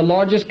signed the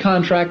largest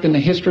contract in the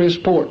history of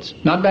sports.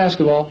 Not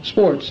basketball,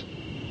 sports.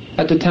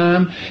 At the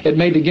time, it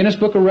made the Guinness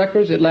Book of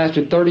Records. It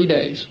lasted 30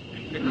 days.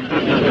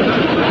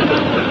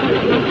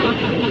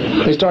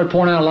 They started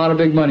pouring out a lot of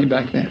big money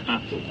back then.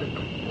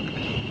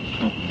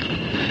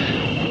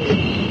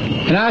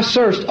 And I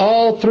searched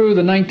all through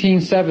the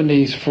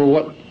 1970s for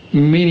what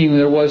meaning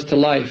there was to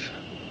life.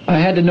 I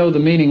had to know the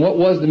meaning. What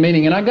was the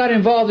meaning? And I got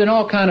involved in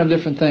all kind of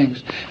different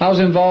things. I was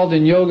involved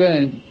in yoga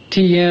and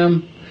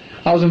TM.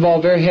 I was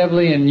involved very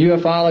heavily in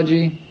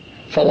ufology,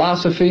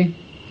 philosophy.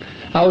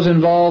 I was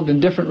involved in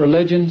different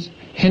religions,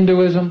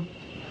 Hinduism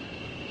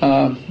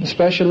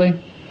especially.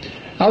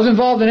 I was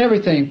involved in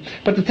everything.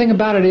 But the thing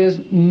about it is,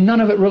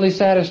 none of it really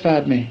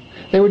satisfied me.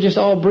 They were just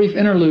all brief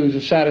interludes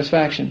of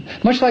satisfaction.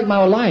 Much like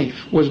my life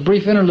was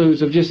brief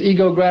interludes of just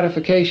ego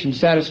gratification,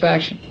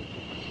 satisfaction.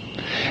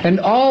 And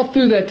all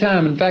through that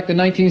time, in fact, in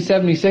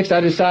 1976,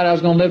 I decided I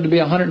was going to live to be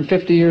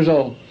 150 years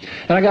old.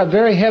 And I got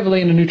very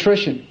heavily into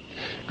nutrition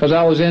because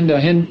I was into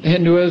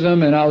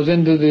Hinduism and I was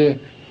into the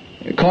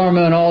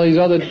karma and all these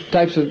other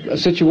types of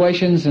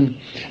situations. And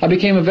I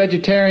became a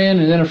vegetarian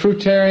and then a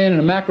fruitarian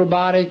and a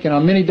macrobiotic and a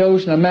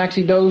mini-dose and a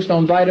maxi-dose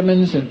on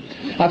vitamins. And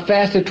I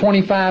fasted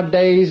 25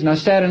 days and I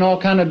sat in all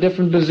kind of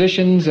different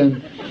positions.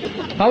 And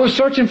I was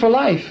searching for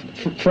life,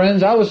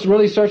 friends. I was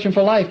really searching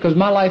for life because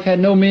my life had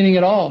no meaning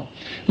at all.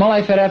 My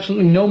life had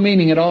absolutely no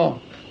meaning at all.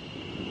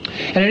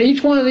 And at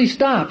each one of these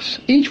stops,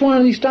 I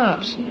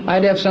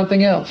had to have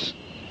something else.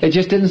 It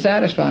just didn't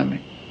satisfy me.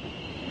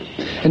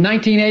 In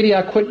 1980,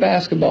 I quit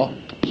basketball.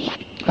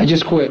 I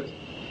just quit.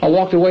 I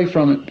walked away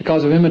from it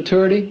because of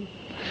immaturity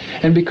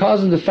and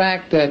because of the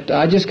fact that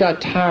I just got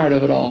tired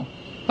of it all.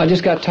 I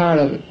just got tired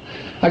of it.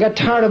 I got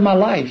tired of my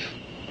life.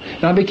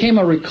 And I became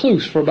a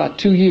recluse for about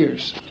 2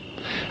 years.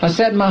 I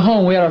sat in my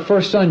home. We had our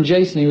first son,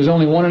 Jason. He was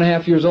only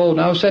 1.5 years old.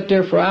 And I was sat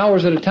there for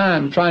hours at a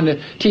time trying to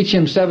teach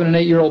him 7- and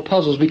 8-year-old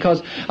puzzles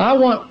because I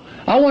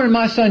wanted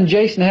my son,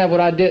 Jason, to have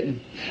what I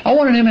didn't. I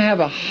wanted him to have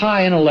a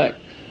high intellect.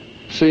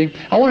 See?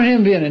 I wanted him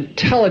to be an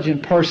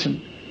intelligent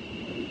person.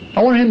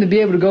 I wanted him to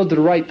be able to go to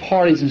the right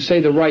parties and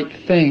say the right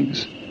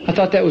things. I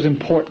thought that was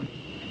important.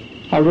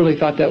 I really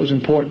thought that was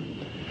important.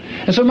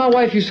 And so my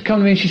wife used to come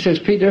to me and she says,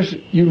 Pete,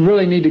 you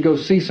really need to go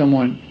see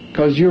someone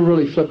because you're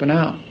really flipping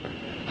out.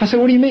 I said,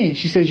 what do you mean?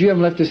 She says, you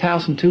haven't left this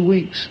house in 2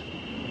 weeks.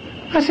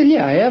 I said,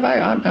 yeah, I have.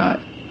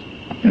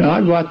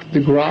 I go out to the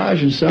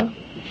garage and stuff.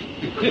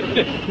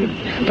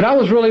 But I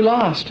was really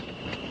lost.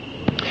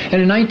 And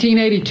in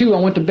 1982, I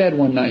went to bed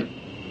one night.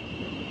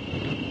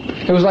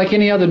 It was like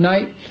any other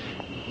night.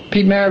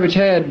 Pete Maravich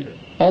had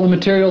all the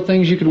material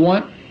things you could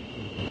want.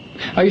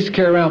 I used to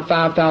carry around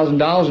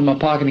 $5,000 in my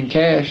pocket in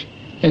cash,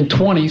 in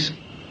 20s.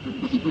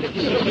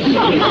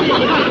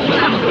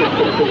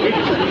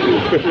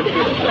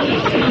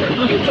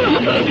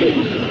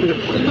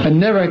 I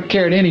never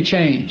carried any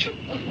change.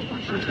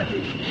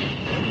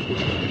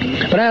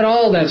 But I had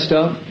all that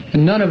stuff,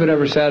 and none of it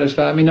ever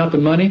satisfied me. Not the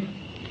money,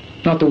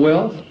 not the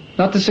wealth,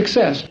 not the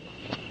success.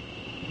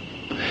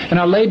 And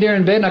I laid there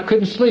in bed and I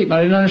couldn't sleep.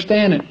 I didn't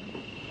understand it.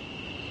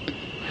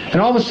 And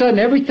all of a sudden,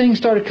 everything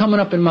started coming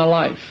up in my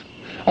life.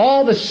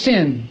 All the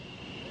sin,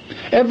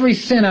 every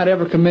sin I'd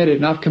ever committed,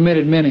 and I've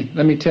committed many,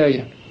 let me tell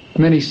you,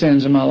 many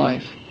sins in my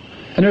life.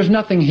 And there's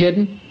nothing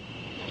hidden.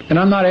 And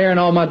I'm not airing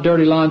all my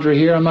dirty laundry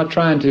here. I'm not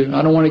trying to.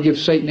 I don't want to give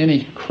Satan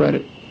any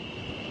credit.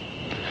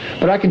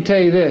 But I can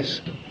tell you this,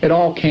 it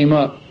all came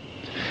up.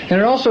 And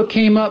it also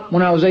came up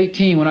when I was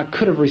 18, when I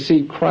could have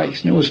received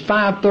Christ. And it was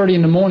 5:30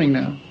 in the morning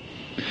now.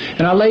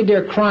 And I laid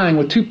there crying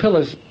with 2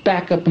 pillows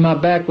back up in my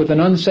back with an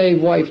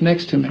unsaved wife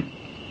next to me.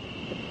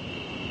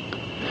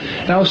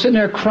 And I was sitting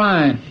there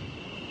crying.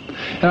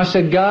 And I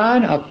said,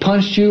 God, I've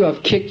punched you,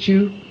 I've kicked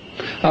you,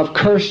 I've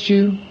cursed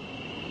you,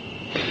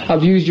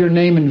 I've used your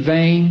name in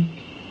vain,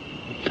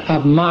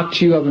 I've mocked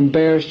you, I've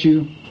embarrassed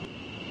you,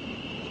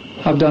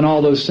 I've done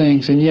all those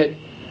things. And yet,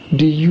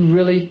 will you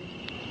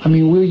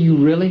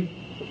really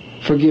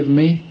forgive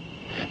me?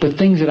 The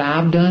things that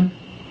I've done?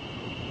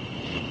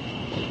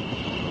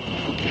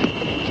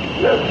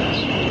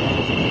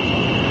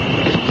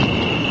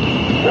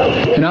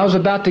 And I was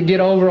about to get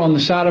over on the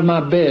side of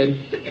my bed,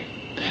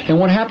 and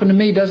what happened to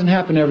me doesn't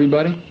happen to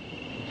everybody.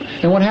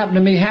 And what happened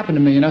to me happened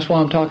to me, and that's why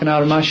I'm talking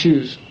out of my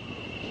shoes.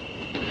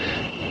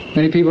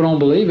 Many people don't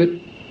believe it.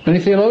 Many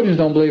theologians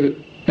don't believe it.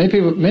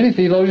 Many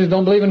theologians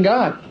don't believe in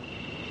God.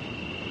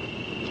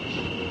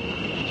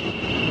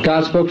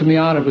 God spoke to me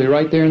audibly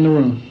right there in the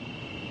room.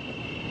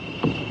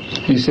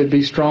 He said,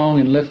 be strong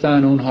and lift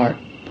thine own heart.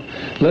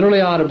 Literally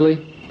audibly.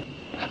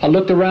 I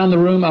looked around the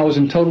room. I was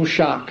in total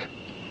shock.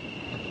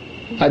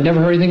 I'd never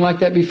heard anything like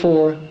that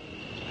before.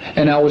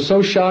 And I was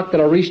so shocked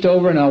that I reached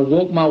over and I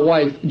woke my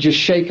wife, just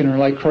shaking her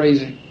like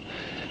crazy.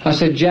 I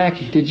said,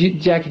 Jackie, did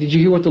you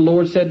hear what the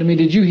Lord said to me?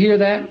 Did you hear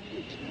that?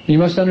 You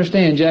must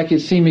understand, Jackie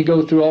had seen me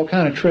go through all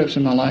kind of trips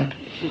in my life.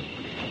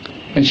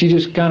 And she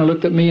just kind of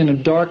looked at me in a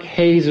dark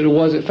haze that it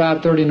was at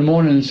 5:30 in the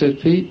morning and said,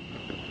 Pete,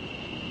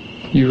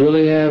 you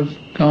really have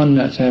gone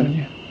nuts, haven't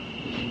you?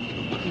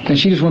 And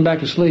she just went back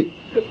to sleep.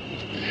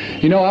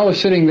 You know, I was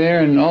sitting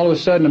there, and all of a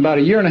sudden, about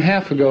 1.5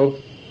 years ago,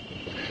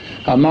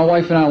 my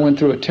wife and I went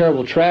through a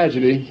terrible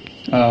tragedy.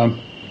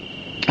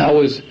 I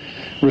was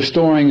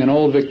restoring an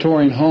old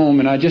Victorian home,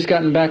 and I'd just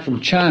gotten back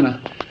from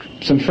China.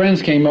 Some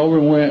friends came over,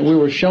 and we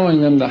were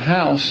showing them the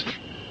house.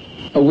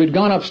 We'd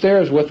gone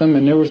upstairs with them,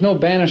 and there was no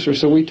banister,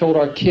 so we told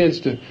our kids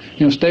to,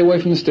 stay away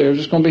from the stairs.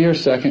 Just going to be here a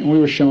second. And we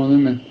were showing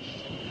them, and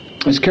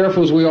as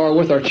careful as we are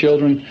with our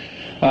children,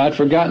 I'd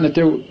forgotten that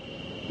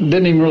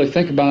didn't even really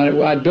think about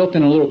it. I'd built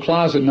in a little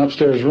closet in an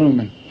upstairs room,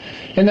 and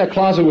in that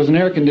closet was an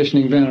air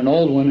conditioning vent, an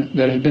old one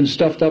that had been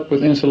stuffed up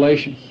with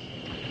insulation.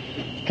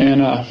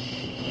 And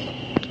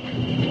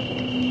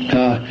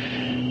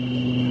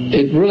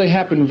it really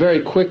happened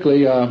very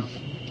quickly.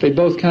 They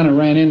both kind of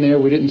ran in there.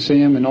 We didn't see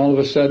them, and all of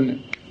a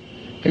sudden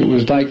it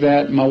was like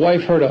that. My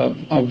wife heard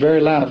a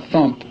very loud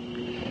thump,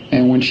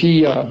 and when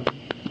she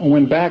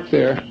went back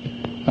there,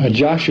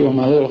 Joshua,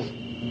 my little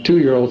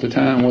 2-year-old at the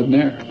time, wasn't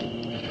there.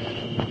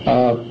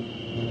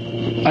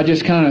 I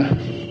just kind of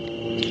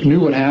knew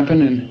what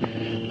happened,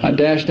 and I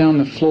dashed down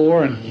the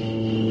floor,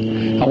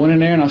 and I went in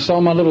there, and I saw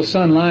my little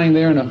son lying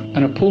there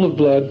in a pool of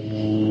blood.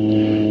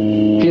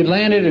 He had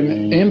landed,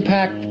 and the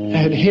impact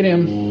had hit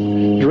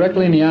him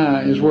directly in the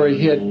eye, is where he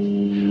hit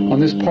on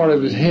this part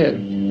of his head.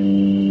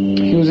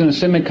 He was in a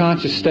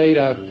semi-conscious state.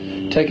 I've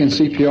taken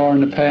CPR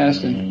in the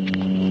past, and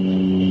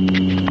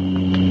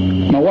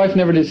my wife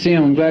never did see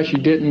him. I'm glad she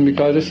didn't,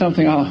 because it's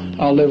something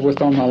I'll live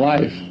with all my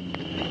life.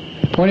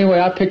 Well, anyway,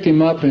 I picked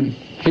him up, and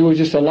he was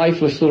just a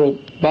lifeless little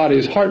body.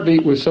 His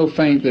heartbeat was so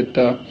faint that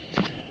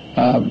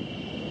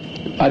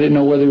I didn't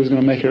know whether he was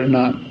going to make it or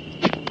not.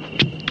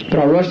 But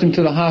I rushed him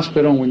to the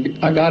hospital, and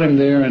I got him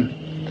there, and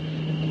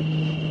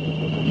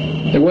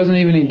there wasn't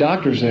even any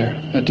doctors there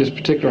at this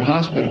particular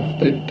hospital.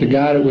 The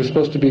guy that was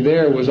supposed to be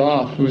there was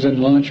off. He was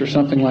in lunch or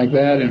something like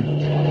that,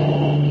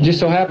 and it just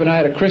so happened I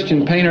had a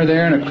Christian painter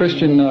there and a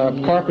Christian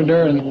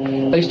carpenter,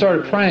 and they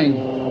started praying.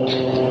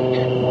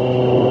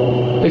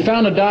 They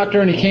found a doctor,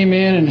 and he came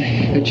in, and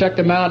they checked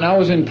him out, and I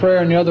was in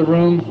prayer in the other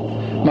room.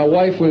 My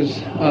wife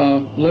was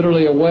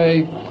literally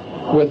away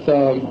with,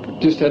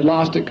 just had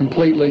lost it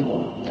completely,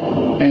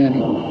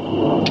 and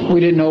we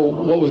didn't know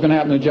what was going to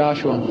happen to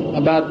Joshua.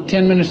 About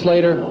 10 minutes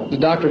later, the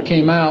doctor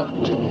came out.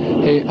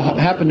 He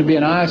happened to be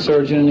an eye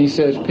surgeon, and he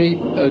says, "Pete,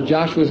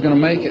 Joshua's going to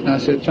make it." And I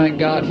said, "Thank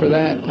God for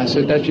that." I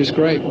said, "That's just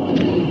great."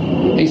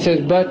 He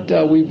said,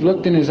 "But we've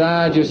looked in his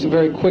eye just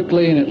very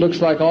quickly, and it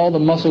looks like all the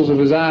muscles of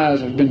his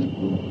eyes have been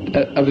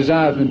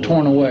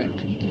torn away."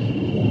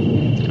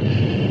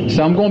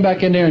 So I'm going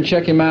back in there and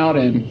check him out,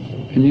 and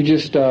you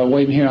just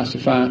wait in here. I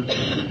said, "Fine."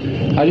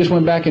 I just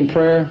went back in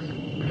prayer,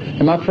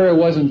 and my prayer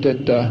wasn't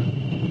that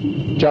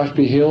Josh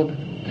be healed.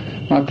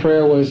 My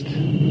prayer was,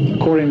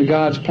 according to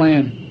God's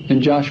plan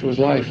in Joshua's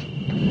life,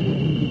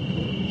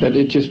 that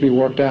it just be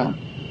worked out.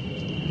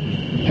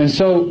 And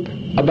so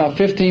about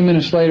 15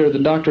 minutes later, the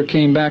doctor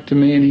came back to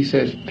me, and he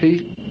says,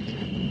 "Pete,"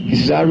 he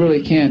says, "I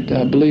really can't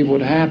believe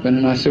what happened."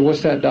 And I said,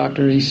 "What's that,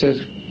 doctor?" He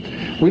says,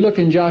 "We looked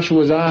in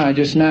Joshua's eye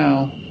just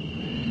now,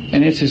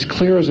 and it's as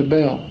clear as a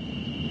bell.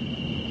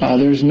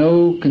 There's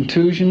no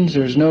contusions.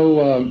 There's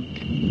no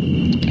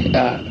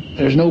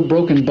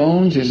broken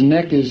bones. His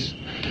neck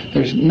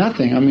there's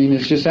nothing. I mean,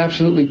 it's just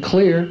absolutely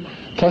clear.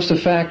 Plus the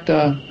fact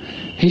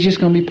he's just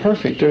going to be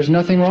perfect. There's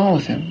nothing wrong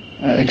with him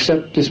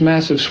except this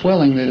massive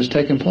swelling that has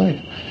taken place."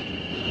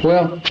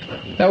 Well,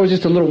 that was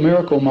just a little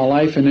miracle in my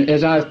life. And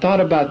as I thought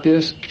about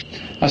this,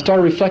 I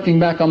started reflecting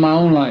back on my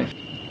own life.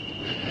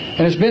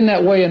 And it's been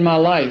that way in my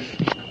life,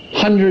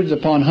 hundreds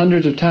upon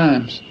hundreds of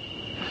times,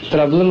 that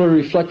I've literally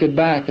reflected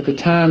back at the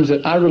times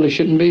that I really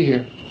shouldn't be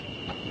here.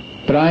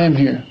 But I am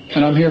here,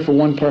 and I'm here for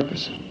one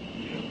purpose.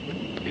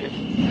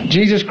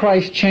 Jesus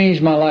Christ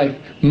changed my life.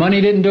 Money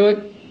didn't do it.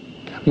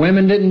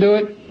 Women didn't do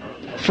it.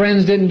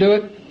 Friends didn't do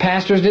it.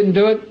 Pastors didn't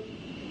do it.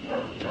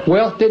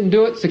 Wealth didn't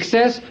do it.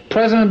 Success,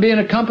 president of being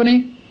a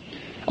company,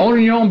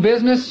 owning your own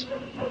business,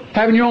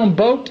 having your own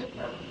boat.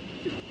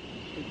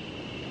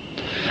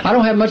 I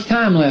don't have much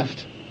time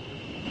left.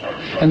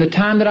 And the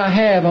time that I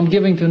have, I'm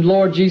giving to the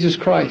Lord Jesus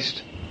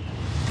Christ.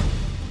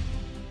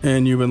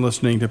 And you've been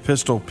listening to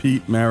Pistol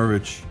Pete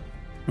Maravich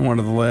in one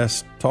of the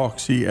last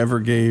talks he ever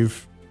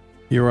gave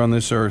here on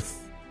this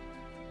earth.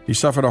 He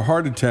suffered a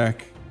heart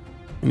attack,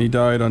 and he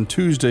died on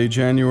Tuesday,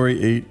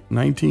 January 8,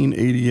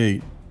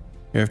 1988,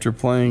 after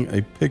playing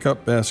a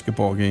pickup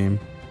basketball game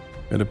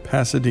at a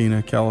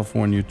Pasadena,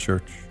 California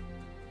church.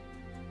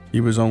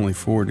 He was only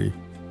 40.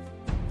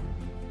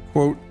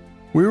 Quote,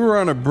 "We were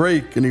on a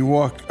break and he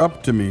walked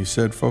up to me,"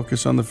 said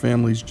Focus on the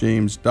Family's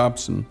James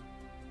Dobson.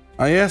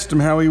 "I asked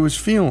him how he was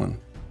feeling.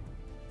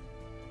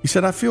 He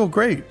said, 'I feel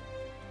great.'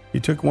 He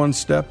took one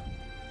step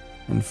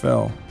and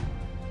fell."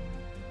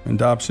 And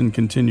Dobson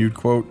continued,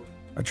 quote,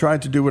 "I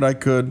tried to do what I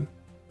could,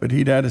 but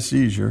he'd had a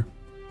seizure.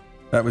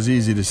 That was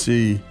easy to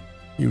see.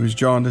 He was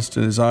jaundiced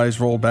and his eyes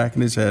rolled back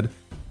in his head.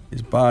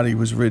 His body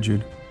was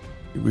rigid.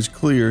 It was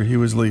clear he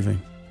was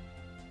leaving.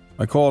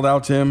 I called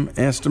out to him,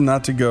 asked him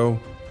not to go,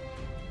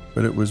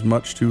 but it was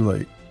much too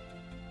late."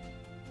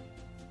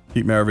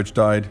 Pete Maravich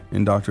died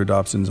in Dr.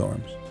 Dobson's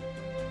arms.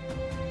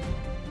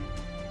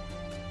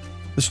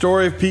 The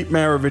story of Pete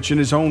Maravich in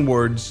his own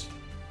words,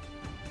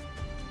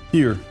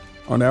 here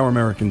on Our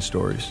American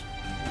Stories.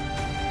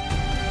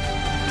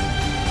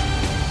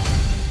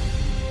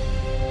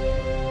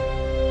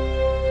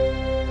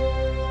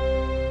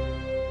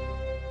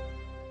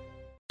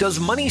 Does Does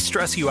money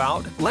stress you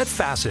out? Let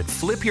Facet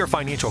flip your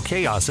financial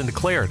chaos into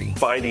clarity.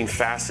 Finding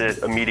Facet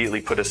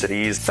immediately put us at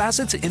ease.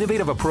 Facet's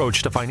innovative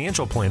approach to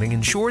financial planning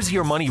ensures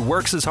your money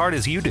works as hard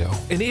as you do,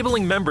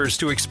 enabling members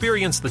to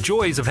experience the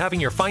joys of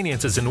having your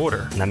finances in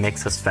order. And that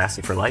makes us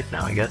Facet for life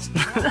now, I guess.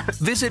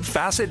 Visit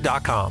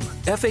Facet.com,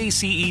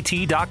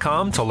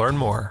 FACET.com to learn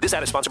more. This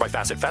ad is sponsored by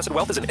Facet. Facet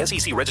Wealth is an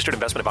SEC registered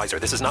investment advisor.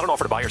 This is not an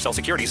offer to buy or sell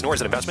securities, nor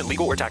is it investment,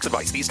 legal, or tax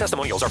advice. These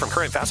testimonials are from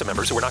current Facet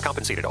members who are not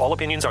compensated. All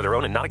opinions are their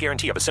own and not a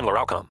guarantee of a similar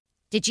outcome.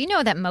 Did you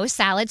know that most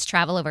salads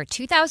travel over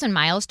 2,000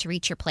 miles to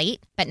reach your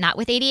plate? But not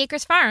with 80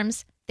 Acres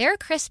Farms. Their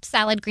crisp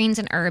salad greens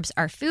and herbs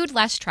are food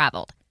less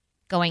traveled,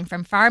 going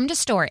from farm to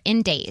store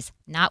in days,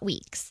 not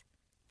weeks.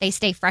 They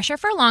stay fresher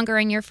for longer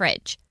in your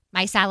fridge.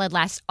 My salad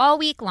lasts all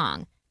week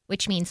long,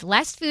 which means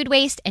less food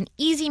waste and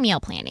easy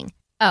meal planning.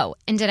 Oh,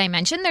 and did I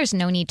mention there's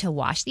no need to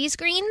wash these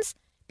greens?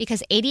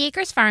 Because 80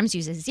 Acres Farms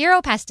uses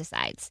 0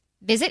 pesticides.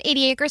 Visit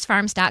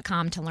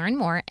 80acresfarms.com to learn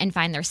more and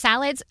find their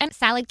salads and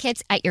salad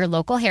kits at your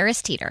local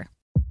Harris Teeter.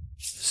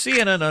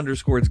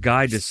 CNN_'s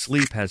Guide to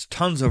Sleep has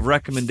tons of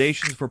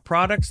recommendations for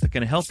products that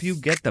can help you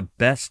get the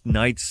best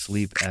night's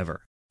sleep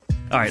ever.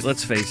 All right,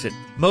 let's face it,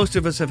 most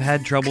of us have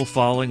had trouble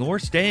falling or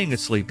staying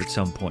asleep at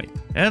some point,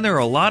 and there are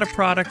a lot of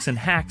products and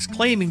hacks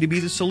claiming to be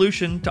the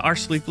solution to our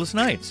sleepless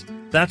nights.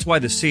 That's why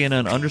the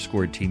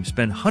CNN_ team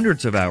spend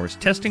hundreds of hours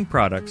testing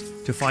products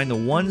to find the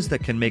ones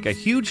that can make a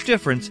huge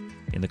difference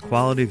in the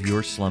quality of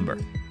your slumber.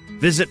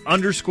 Visit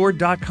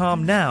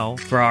underscore.com now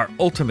for our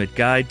ultimate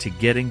guide to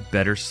getting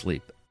better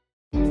sleep.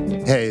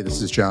 Hey,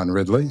 this is John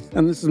Ridley.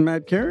 And this is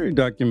Matt Carey,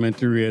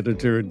 documentary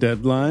editor at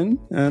Deadline.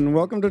 And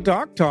welcome to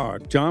Doc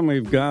Talk. John,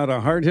 we've got a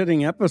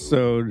hard-hitting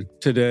episode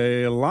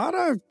today. A lot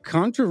of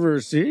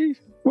controversy.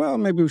 Well,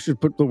 maybe we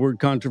should put the word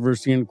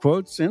controversy in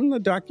quotes in the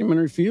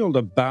documentary field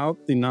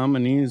about the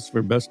nominees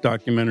for Best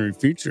Documentary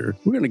Feature.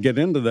 We're going to get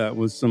into that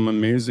with some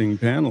amazing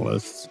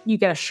panelists. You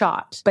get a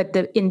shot, but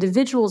the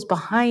individuals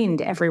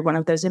behind every one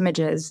of those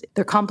images,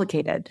 they're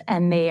complicated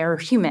and they are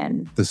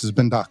human. This has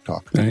been Doc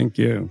Talk. Thank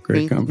you.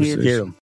 Great conversation. Thank you.